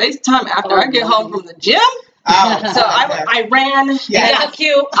want to FaceTime after I get home from the gym? Oh. So I ran. Yeah. And How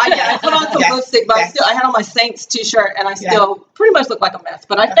cute. I put on some Yes, lipstick, but yes. I had on my Saints t-shirt, and I Yeah. still pretty much looked like a mess.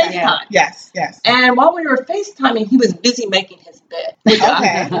 But I Okay. FaceTime. Yes. Yes. And while we were FaceTiming, he was busy making his bed.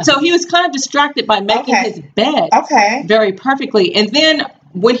 Okay. So he was kind of distracted by making Okay. his bed Okay. very perfectly. And then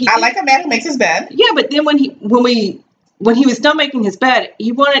when he I like a man who makes his bed. yeah, but then when he was done making his bed,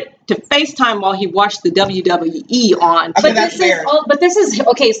 he wanted to FaceTime while he watched the WWE on. Okay, But that's this is fair. this is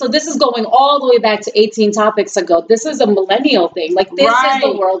okay. So this is going all the way back to 18 topics ago. This is a millennial thing. Like this is the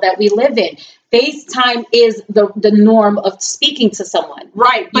Right. world that we live in. FaceTime is the norm of speaking to someone.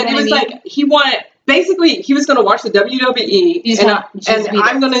 Right, but You it know was what I mean? like he wanted basically he was going to watch the WWE, He's and not- just be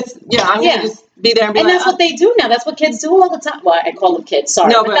I'm there. going to I'm Yeah. going to just be there and be And like, that's what they do now. That's what kids do all the time. Well, I call them kids.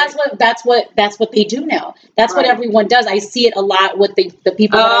 Sorry, No, but but- that's what they do now. That's what Right. everyone does. I see it a lot with the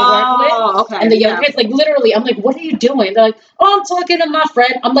people that I work with. oh, okay, And the young yeah. kids, like literally, I'm like, "What are you doing?" They're like, "Oh, I'm talking to my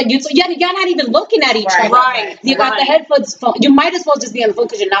friend." I'm like, "You're not even looking at each Right. other. Right. You got the Right. headphones. Phone. You might as well just be on the phone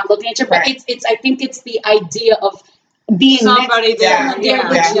because you're not looking at your. But Right. it's. I think it's the idea of being Somebody next to there, someone there yeah,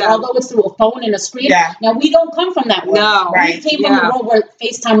 with you, yeah. although it's through a phone and a screen. Yeah. Now we don't come from that world. No, Right. We came from the yeah. world where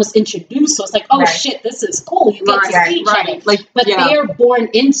FaceTime was introduced, so it's like, oh Right. shit, this is cool. You get to Right, see each other. right. Like, But yeah. they're born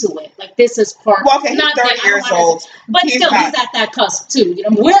into it. Like this is part. Well, okay, he's not 30 that I don't years wanna- old. But He's still, not. he's at that cusp too. You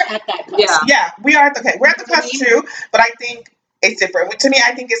know, we're at that cusp. Yeah. Yeah, we're at the cusp too. But I think it's different. To me,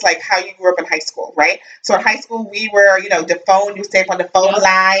 I think it's like how you grew up in high school, right? So in high school, we were, the phone, you stay up on the phone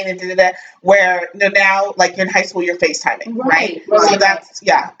line and da-da-da, where now, like in high school, you're FaceTiming, right? So that's,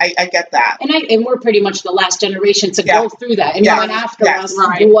 I get that. And we're pretty much the last generation to go through that. And one after us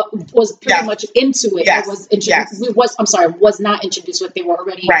was pretty much into it. It was introduced, was not introduced, but they were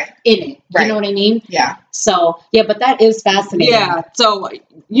already in it. You know what I mean? Yeah. So, but that is fascinating. Yeah. So,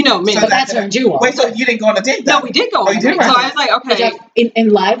 man. So that turned you on. Wait, so you didn't go on a date, though? No, we did go on a date. So I was like, okay. In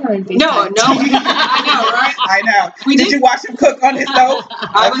live or in FaceTime? No. I know, right? I know. Did you watch him cook on his stove?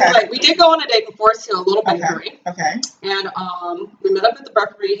 I was like, we did go on a date before to a little bakery. Okay. And we met up at the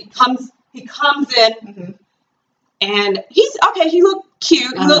bakery. He comes in, and he looked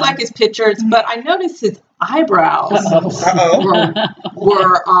cute. He looked like his pictures, but I noticed his eyebrows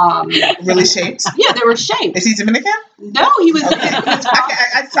were really shaped. Yeah, they were shaped. Is he Dominican? No, he was.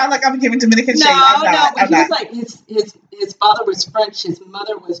 I sound like I'm giving Dominican shapes. But he was like his father was French, his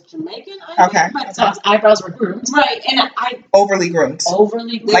mother was Jamaican. So his eyebrows were groomed, right? And overly groomed,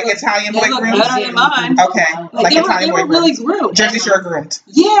 like Italian boy groomed. Better than mine. Okay, like Italian boy groomed. Really groomed. Jersey Shore groomed.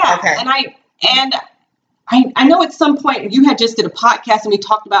 Yeah. Okay. And I know at some point you had just did a podcast and we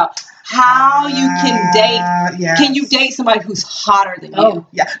talked about how you can date. Yes. Can you date somebody who's hotter than you?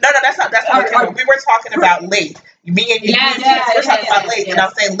 Yeah. No, that's not. We were talking about late. Me and you. We're talking about late, and I'm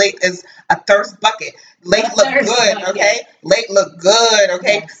saying late is a thirst bucket. Late look good, okay? Late look good,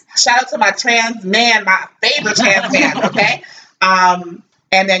 okay? Yes. Shout out to my trans man, my favorite trans man, okay? And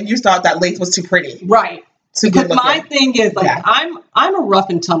then you thought that late was too pretty, right? Because my thing is like I'm a rough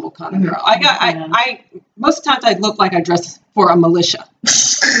and tumble kind of girl. I most of the times I look like I dress for a militia.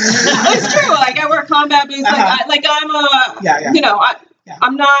 It's true. Like I wear combat boots. I'm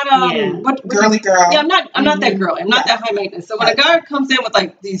not girly girl. Yeah, I'm not that girly. I'm not that high maintenance. So when a guy comes in with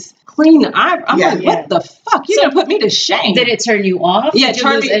like these clean eyebrows, I'm like, what the fuck? You gonna put me to shame? Did it turn you off? Yeah, it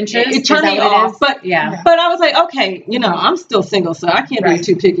turned me off. But I was like, okay, I'm still single, so I can't be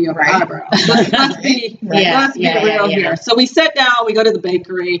too picky over eyebrows. Let's be real here. So we sat down. We go to the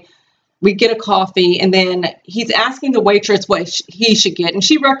bakery. We get a coffee, and then he's asking the waitress what he should get, and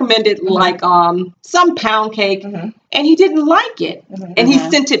she recommended like some pound cake, and he didn't like it, and he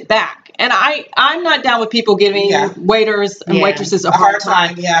sent it back. And I'm not down with people giving waiters and waitresses a hard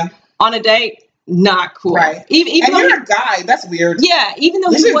time. Yeah, on a date, not cool. Right. Even and you're a guy, that's weird. Yeah, even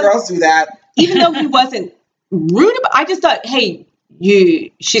though girls do that. Even though he wasn't rude about, I just thought, hey.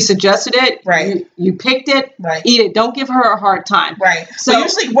 She suggested it. Right. You picked it. Right. Eat it. Don't give her a hard time. Right. So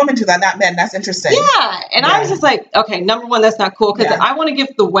usually women do that, not men. That's interesting. Yeah. And I was just like, okay, number one, that's not cool because I want to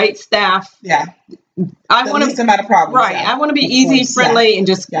give the wait staff. Yeah. I want to amount of problems. Right. I want to be easy, friendly, and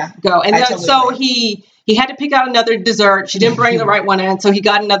just go. And then, so he had to pick out another dessert. She didn't bring the right one in, so he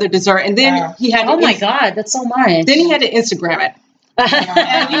got another dessert. And then he had. Oh my God, that's so much. Then he had to Instagram it.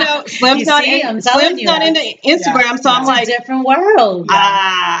 And Slim's not into Instagram, so I'm like, it's a different world.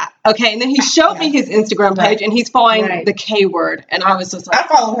 Okay. And then he showed me his Instagram page, and he's following the K word, and I was just like, I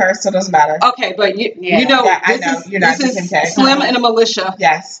follow her, so it doesn't matter. Okay, but I know you're not this is Slim and a militia.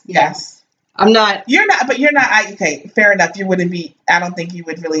 Yes. I'm not. You're not, but you're not. Okay, fair enough. You wouldn't be. I don't think you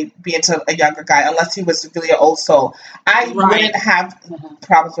would really be into a younger guy unless he was really an old soul. I wouldn't have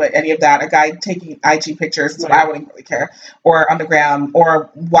problems with any of that. A guy taking IG pictures, so I wouldn't really care. Or underground, or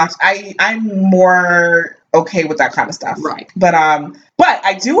watch. I'm more okay with that kind of stuff. Right. But I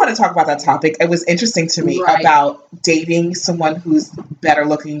do want to talk about that topic. It was interesting to me about dating someone who's better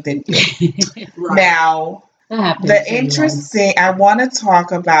looking than you. Now. The interesting, I want to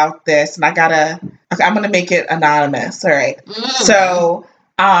talk about this, and I'm going to make it anonymous. All right. So,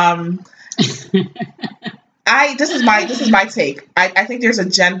 this is my take. I think there's a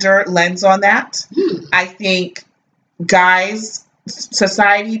gender lens on that. I think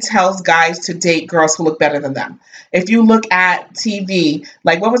society tells guys to date girls who look better than them. If you look at TV,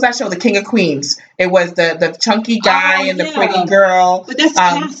 like what was that show, The King of Queens? It was the chunky guy and the pretty girl. But that's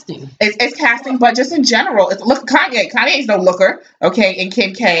casting. It's casting, but just in general, look, Kanye's no looker, okay? And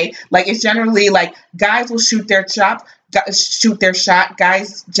Kim K, like it's generally like guys will shoot their shot.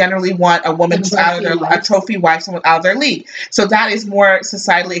 Guys generally want a woman a trophy wife, someone out of their league. So that is more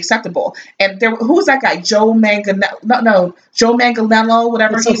societally acceptable. And who was that guy? Joe Manganiello,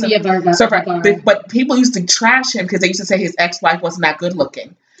 whatever. But people used to trash him because they used to say his ex-wife wasn't that good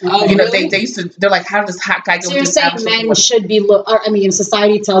looking. Oh, really? They used to. They're like, how does this hot guy go? So you're saying men should be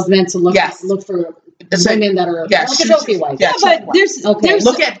society tells men to look for women that are like a trophy wife. Yeah, but there's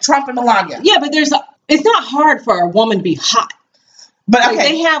look at Trump and Melania. Yeah, but it's not hard for a woman to be hot. But Like,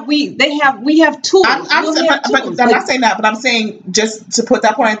 okay, we have tools. I'm We have but tools. I'm Like, not saying that, but I'm saying just to put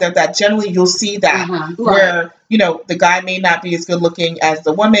that point out there that generally you'll see that Uh-huh. where the guy may not be as good looking as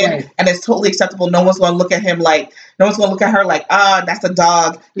the woman, Right. and it's totally acceptable. No one's going to look at him like, no one's going to look at her like, that's a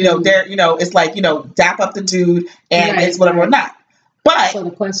dog. Mhm. They're it's like dap up the dude and Right, it's whatever or right. not. But So the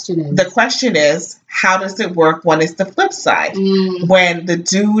question is, how does it work when it's the flip side? mm, When the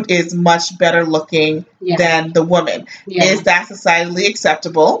dude is much better looking yeah, than the woman. yeah. Is that societally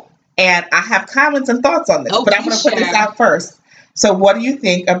acceptable? And I have comments and thoughts on this, Oh, but I'm going to please put this share. out first. So what do you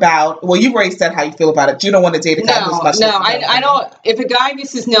think about, well, you've already said how you feel about it. You don't want to date a guy who's much no, looking I don't. If a guy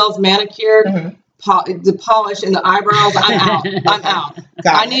gets his nails manicured, Mhm. the polish and the eyebrows, I'm out. I'm out.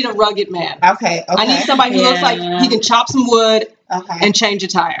 Got I it. need a rugged man. Okay. I need somebody who looks like he can chop some wood Okay. and change a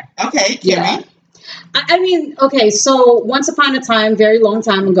tire. Okay, Kimmy. Yeah. I mean, okay, so once upon a time, very long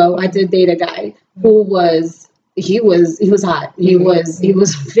time ago, I did date a guy who was he was hot. He was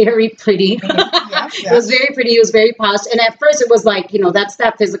very pretty. Yeah, He was very pretty. He was very polished. And at first, it was like that's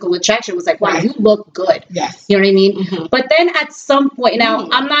that physical attraction. It was like, wow, Right. you look good. Yes. You know what I mean? Mhm. But then at some point, now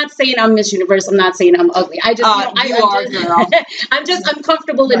I'm not saying I'm Miss Universe. I'm not saying I'm ugly. I just, girl. I'm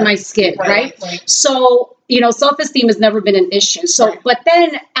comfortable in my skin, right? Right. So, self-esteem has never been an issue. So, Right. but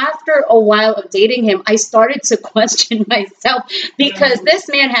then after a while of dating him, I started to question myself because this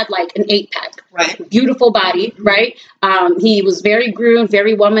man had like an 8-pack, Right. beautiful body, right? He was very groomed,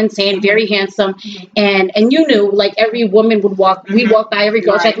 very woman tan, very handsome. And you knew like every woman would we walk by every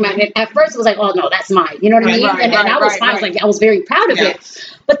girl, Right. check him out. And at first it was like, oh no, that's mine. You know what I mean? Right, and I was fine. I was like, I was very proud of Yeah.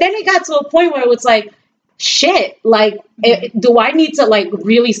 it. But then it got to a point where it was like, shit, like, do I need to like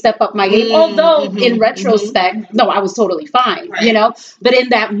really step up my game? Although in retrospect, no, I was totally fine, Right. But in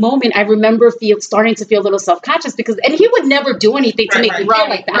that moment, I remember starting to feel a little self-conscious and he would never do anything to make me feel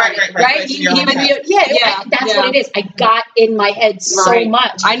like that, Right. He Your own would head. that's what it is. I got in my head so Right.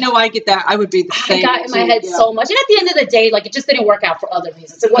 much. I know I get that. I would be the I same. got in my too, head yeah. so much. And at the end of the day, like, it just didn't work out for other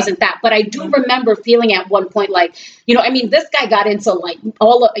reasons. It wasn't that. But I do remember feeling at one point, like, this guy got into, like,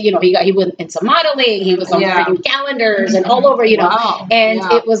 all of, he went into modeling. He was on Yeah. freaking calendars and all over, Wow. And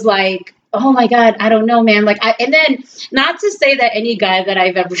Yeah. it was like, oh my God, I don't know, man. Like, and then not to say that any guy that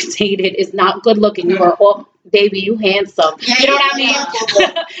I've ever dated is not good looking. You are all, baby, you handsome. Yeah, You know what I mean? You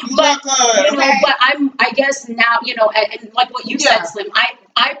But, look good. Okay. but I guess now, and like what you Yeah. said, Slim,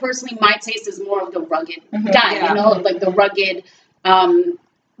 I personally, my taste is more of the rugged Mhm. guy, Yeah. like the rugged,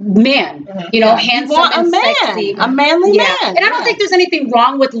 man, Mhm. Yeah. handsome You want and a man, sexy. a manly Yeah, man. and I don't think there's anything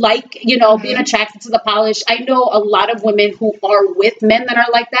wrong with being attracted to the polish. I know a lot of women who are with men that are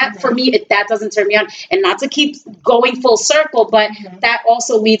like that. For me, that doesn't turn me on. And not to keep going full circle, but that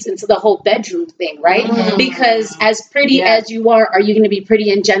also leads into the whole bedroom thing, right? Mhm. Because as pretty Yeah. as you are you going to be pretty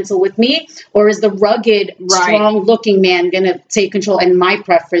and gentle with me, or is the rugged, Right. strong-looking man going to take control? And my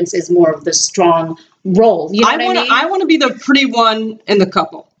preference is more of the strong role. You know what I mean? I want to be the pretty one in the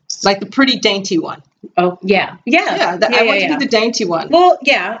couple, like the pretty dainty one. Oh yeah. I want to be the dainty one. Well,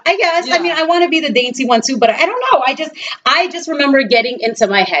 yeah, I guess. Yeah. I mean, I want to be the dainty one too, but I don't know. I just remember getting into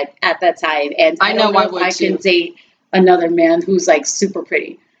my head at that time, and I don't know if I can date another man who's like super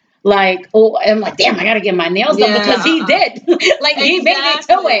pretty. Like, I'm like, damn, I gotta get my nails done because he did. Like, he made me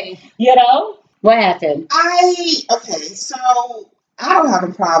do it. What happened? So I don't have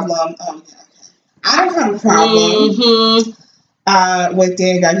a problem. I don't have a problem with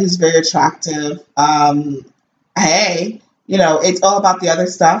dating a guy who's very attractive. Hey, it's all about the other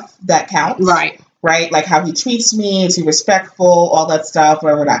stuff that counts. Right? Like how he treats me, is he respectful, all that stuff,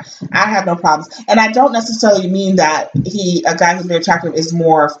 whatever that. I have no problems. And I don't necessarily mean that a guy who's very attractive is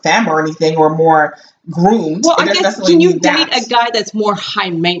more femme or anything or more groomed. Well, I guess, can you date a guy that's more high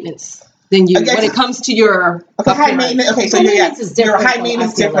maintenance than you when it comes to your high maintenance? Okay, so your high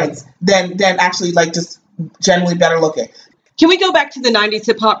maintenance difference than actually like just generally better looking. Can we go back to the 90s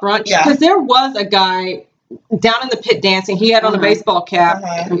hip hop brunch? Yeah. Because there was a guy down in the pit dancing. He had on a baseball cap.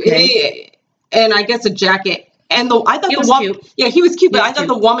 And I guess a jacket. And I thought he the was woman, cute. yeah, he was cute, but I thought cute.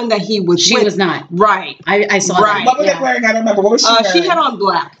 the woman that he was She with, was not. right. I saw that. What was it wearing? I don't remember. What was she wearing? She had on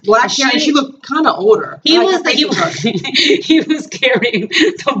black hair, and she looked kind of older. He was carrying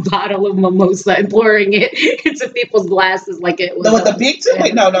the bottle of mimosa and pouring it into people's glasses like it was. With the big too?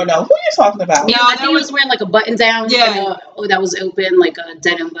 Wait, no. Who are you talking about? Yeah, I think he was wearing like a button down. Yeah. That was open, like a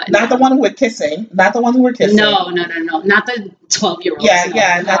denim button. Not the one who were kissing. Not the one who were kissing. No. Not the 12-year-old.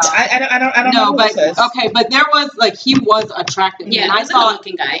 Yeah. That's, I don't know. No, but okay, but there was he was attractive. Yeah, and he was a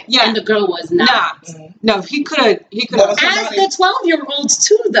good-looking guy. Yeah. And the girl was not. No, he could have. Well, As the 12-year-olds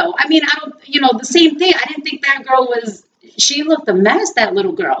too, though. I mean, I don't. The same thing. I didn't think that girl was. she looked a mess, that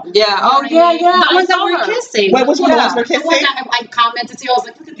little girl. Yeah. Oh, yeah. The I ones that saw were her. kissing. Wait, which one? The Yeah. ones were The one kissing? that I commented to, I was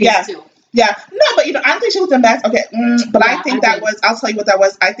like, look at these Yeah. two. Yeah, no, but I don't think she was a mess. Okay, but I Yeah, think I that did. was. I'll tell you what that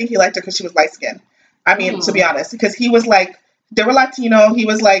was. I think he liked her because she was light skinned. I mean, to be honest, because he was like, they were Latino. He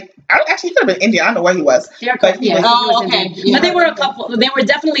was like, actually, he could have been Indian. I don't know where he was. But he was- Oh, okay. Yeah. But they were a couple. They were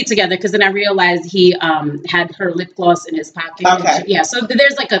definitely together because then I realized he had her lip gloss in his pocket. Okay. Yeah, so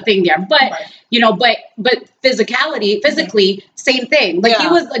there's like a thing there. But Right. you know, but physically, same thing. Like he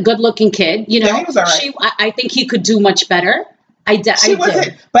Yeah. was a good-looking kid. You know, Yeah, he was all right. I think he could do much better. She wasn't,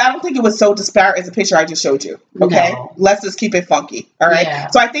 did. but I don't think it was so disparate as the picture I just showed you. Okay, No. let's just keep it funky. All right. Yeah.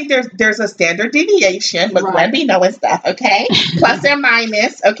 So I think there's a standard deviation, but Right. Gwen be knowing stuff. Okay, plus and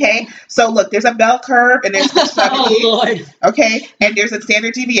minus. Okay, so look, there's a bell curve and there's Oh extremities. Lord. Okay, and there's a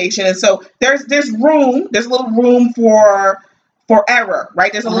standard deviation, and so there's a little room for error,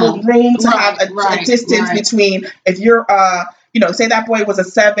 right? There's a little room to have a distance between if you're say that boy was a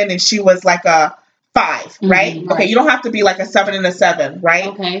 7 and she was like a 5, right? Mhm, Okay, you don't have to be like a 7 and a 7, right?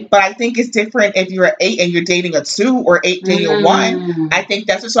 Okay. But I think it's different if you're an 8 and you're dating a 2 or 8 dating a 1. Mm. I think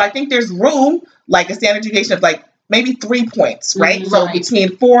that's so. I think there's room, like a standard deviation of like maybe 3 points, right? So Right.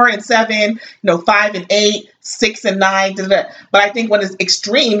 between 4 and 7, 5 and 8, 6 and 9. Da, da, da. But I think when it's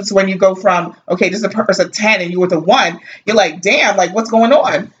extremes, when you go from this is a person 10 and you were the 1, you're like, damn, like what's going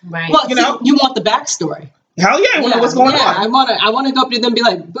on? Right. Well, You know? you want the backstory. Hell yeah, I want to know what's going on. I want to go up to them and be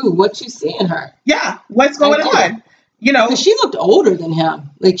like, boo, what you see in her? Yeah, what's going I do. on? Because she looked older than him.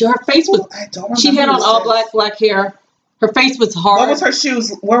 Like her face was. I don't remember. She had on what it all says. black hair. Her face was hard. What was her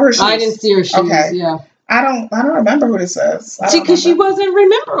shoes? What were her shoes? I didn't see her shoes. Okay. Yeah. I don't remember who this is. Because she wasn't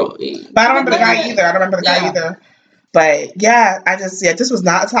remembering. But I don't remember the guy either. I don't remember the guy either. But yeah, this was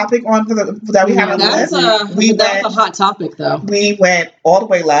not a topic that we had on the That's list. that's a hot topic though. We went all the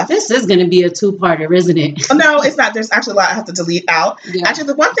way left. This is going to be a 2-parter, isn't it? Oh, no, it's not. There's actually a lot I have to delete out. Yeah. Actually,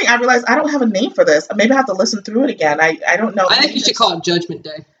 the one thing I realized, I don't have a name for this. Maybe I have to listen through it again. I don't know. I think you should call it Judgment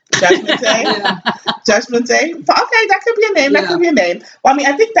Day. Judgment Day. Yeah. Judgment Day. Okay, that could be a name. That Yeah. could be a name. Well, I mean,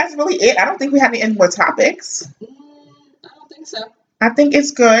 I think that's really it. I don't think we have any more topics. I don't think so. I think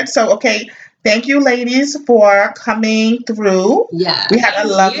it's good. So, okay. Thank you, ladies, for coming through. Yeah. We had a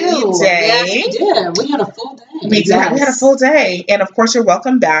lovely day. Yes, we did. We had a full day. We had a full day. And of course, you're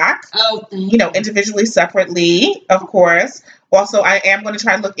welcome back. Oh, thank you. Individually, separately, of course. Also, I am going to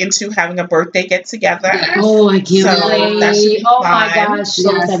try and look into having a birthday get together. Yeah. Oh, I can't So, wait. that should be Oh my fun. gosh.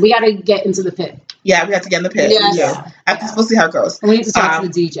 So Yes. excited. We got to get into the pit. Yeah, we have to get in the pit. Yes. Yeah. We'll see how it goes. We need to talk Um, to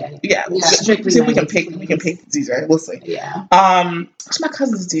the DJ. Yeah, Yeah. Strictly see if we can ladies. pick. We can pick the DJ. We'll see. Yeah. It's my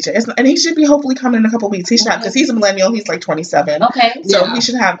cousin's DJ, and he should be hopefully coming in a couple weeks. He should have, because he's a millennial. He's like 27, Okay. so Yeah. he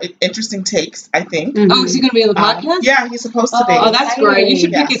should have interesting takes. I think. Mhm. Oh, is he going to be on the podcast? Yeah, he's supposed to be. Oh, that's great. You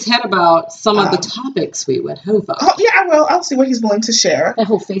should Yeah. pick his head about some of the Um, topics we would have. Oh, yeah, I will. I'll see what he's willing to share. That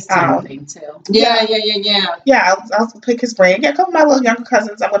whole FaceTime Um, thing, too. Yeah. Yeah, I'll pick his brain. Yeah, a couple of my little younger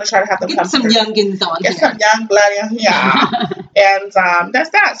cousins. I'm going to try to have them Get come some through. youngins on Get here. some young blood in here. And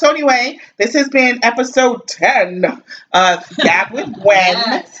that's that. So anyway, this has been episode 10 of Gab with Gwen.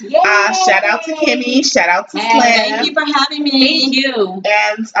 Yes. Shout out to Kimmy. Shout out to Hey, Slim. Thank you for having me. Thank you.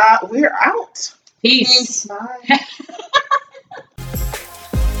 And we're out. Peace. Bye.